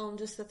own film,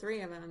 just the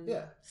three of them.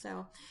 Yeah. So,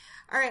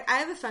 all right, I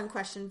have a fun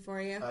question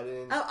for you.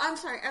 I'm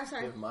sorry.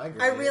 Give my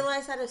grade. I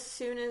realized that as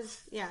soon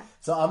as,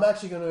 So I'm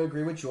actually going to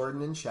agree with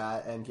Jordan in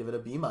chat and give it a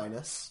B-.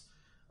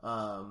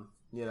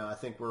 I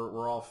think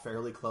we're all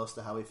fairly close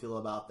to how we feel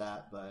about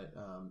that, but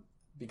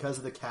because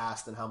of the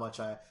cast and how much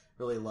I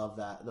really love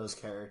those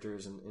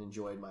characters and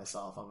enjoyed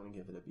myself, I'm going to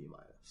give it a B-.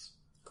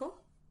 Cool.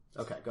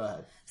 Okay, go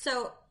ahead.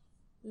 So,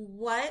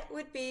 what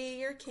would be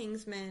your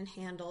Kingsman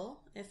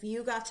handle if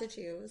you got to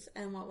choose,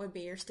 and what would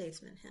be your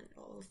statesman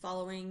handle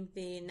following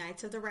the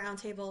Knights of the Round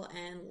Table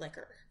and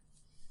liquor?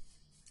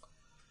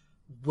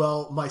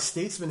 Well, my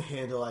statesman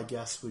handle, I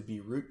guess, would be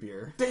root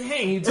beer.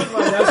 Dang, you took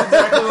mine. That's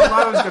exactly what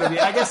mine was going to be.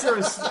 I guess there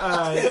was...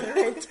 I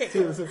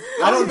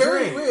don't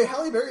drink. Wait,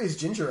 Halle Berry is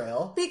ginger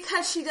ale.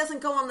 Because she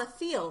doesn't go on the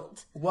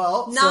field.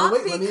 Well,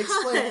 let me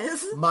explain.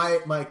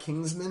 My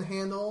Kingsman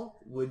handle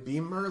would be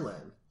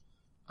Merlin.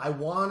 I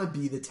want to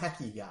be the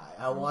techie guy.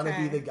 I want to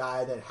be the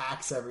guy that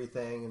hacks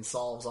everything and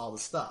solves all the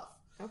stuff.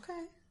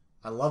 Okay.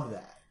 I love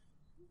that.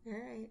 All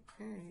right.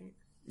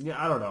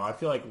 Yeah, I don't know. I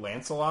feel like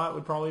Lancelot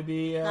would probably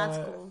be... That's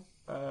cool.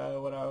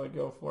 what I would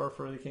go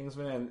for the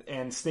Kingsman.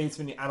 And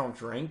Statesman, I don't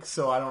drink,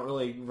 so I don't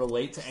really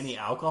relate to any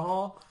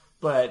alcohol.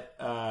 But,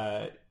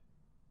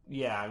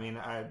 yeah, I mean,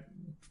 I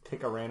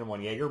pick a random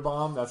one. Jaeger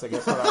bomb, that's, I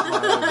guess, what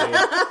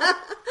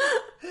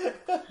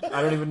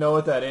I don't even know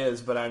what that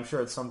is, but I'm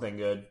sure it's something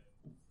good.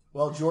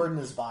 Well, Jordan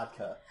is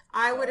vodka.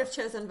 I would have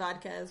chosen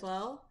vodka as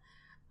well.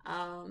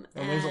 And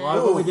there's a lot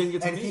of what we didn't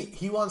get to meet.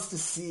 He wants to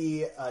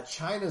see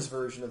China's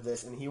version of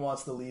this, and he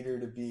wants the leader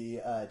to be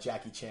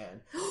Jackie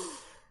Chan.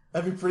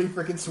 That'd be pretty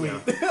freaking sweet.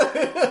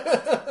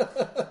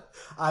 Yeah.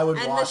 I would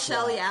watch that. And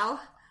Michelle Yeoh.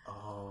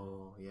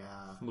 Oh,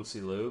 yeah.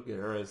 Lucy Liu, get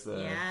her as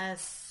the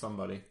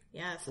somebody.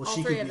 Yes, well,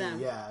 all three of them.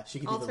 Yeah, she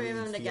could all be the three of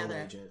them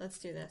together. Agent. Let's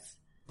do this.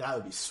 That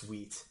would be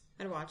sweet.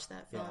 I'd watch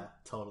that film. Yeah,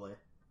 totally.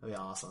 That'd be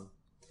awesome.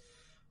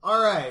 All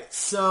right,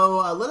 so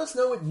let us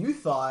know what you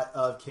thought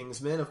of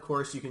Kingsman. Of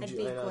course, you can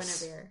join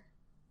us. Guinevere.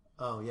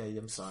 Oh yeah,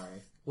 I'm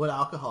sorry. What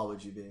alcohol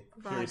would you be?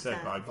 Vodka. You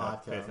said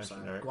vodka.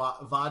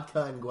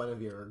 Vodka and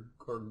Guinevere,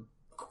 or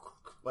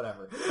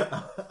whatever.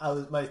 I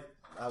was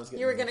getting.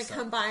 You were going to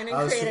combine and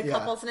create a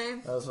couple's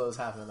name. That was what was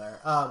happening there.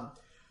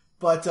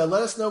 But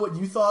let us know what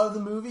you thought of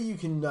the movie. You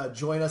can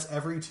join us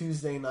every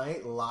Tuesday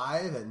night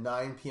live at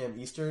 9 p.m.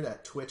 Eastern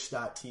at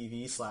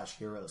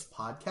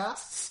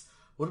twitch.tv/heroespodcasts.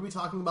 What are we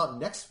talking about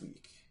next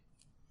week?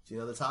 Do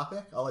you know the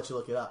topic? I'll let you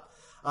look it up.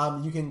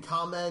 You can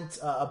comment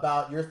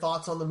about your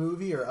thoughts on the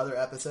movie or other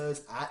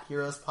episodes at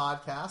Heroes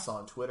Podcast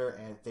on Twitter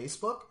and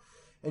Facebook.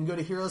 And go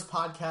to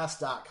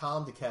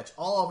heroespodcast.com to catch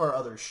all of our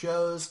other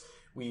shows.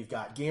 We've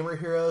got Gamer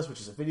Heroes, which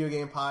is a video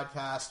game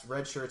podcast,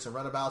 Red Shirts and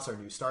Runabouts, our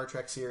new Star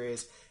Trek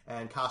series,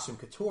 and Costume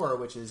Couture,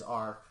 which is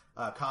our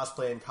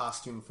cosplay and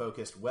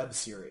costume-focused web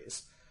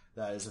series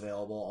that is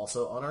available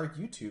also on our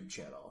YouTube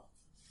channel.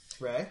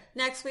 Ray?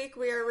 Next week,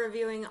 we are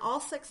reviewing all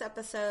 6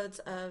 episodes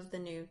of the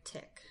new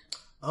Tick.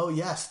 Oh,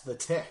 yes, The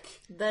Tick.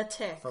 The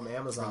Tick. From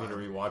Amazon. I need to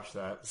rewatch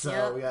that.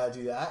 So we got to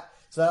do that.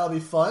 So that'll be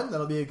fun.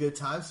 That'll be a good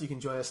time. So you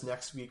can join us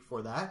next week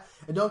for that.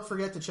 And don't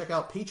forget to check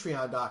out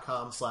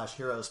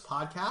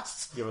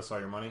patreon.com/heroespodcasts. Give us all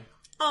your money.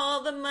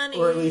 All the money.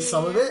 Or at least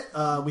some of it.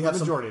 The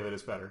majority of it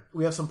is better.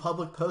 We have some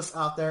public posts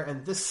out there.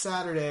 And this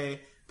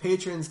Saturday,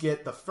 patrons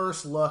get the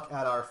first look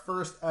at our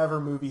first ever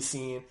movie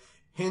scene.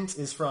 Hint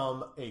is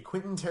from a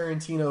Quentin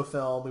Tarantino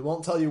film. We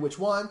won't tell you which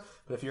one,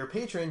 but if you're a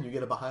patron, you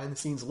get a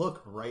behind-the-scenes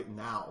look right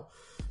now.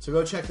 So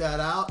go check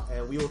that out,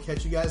 and we will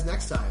catch you guys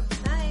next time.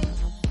 Bye.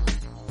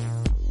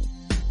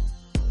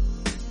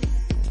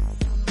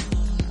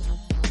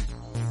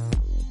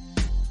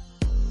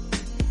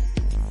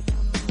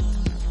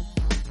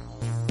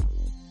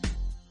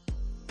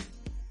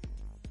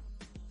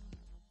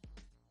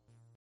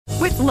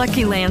 With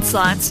Lucky Land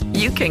Slots,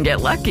 you can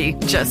get lucky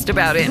just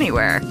about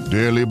anywhere.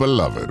 Dearly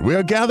beloved, we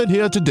are gathered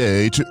here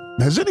today to...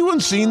 Has anyone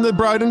seen the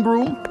bride and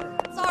groom?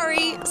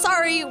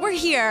 Sorry, we're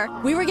here.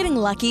 We were getting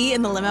lucky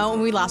in the limo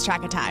and we lost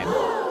track of time.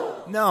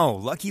 No,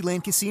 Lucky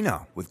Land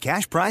Casino, with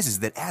cash prizes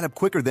that add up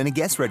quicker than a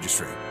guest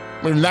registry.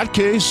 In that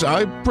case,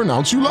 I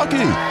pronounce you lucky.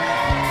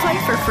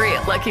 Play for free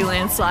at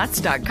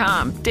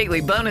LuckyLandSlots.com.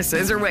 Daily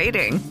bonuses are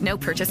waiting. No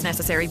purchase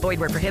necessary. Void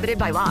where prohibited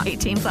by law.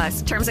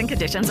 18+. Terms and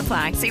conditions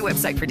apply. See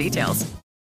website for details.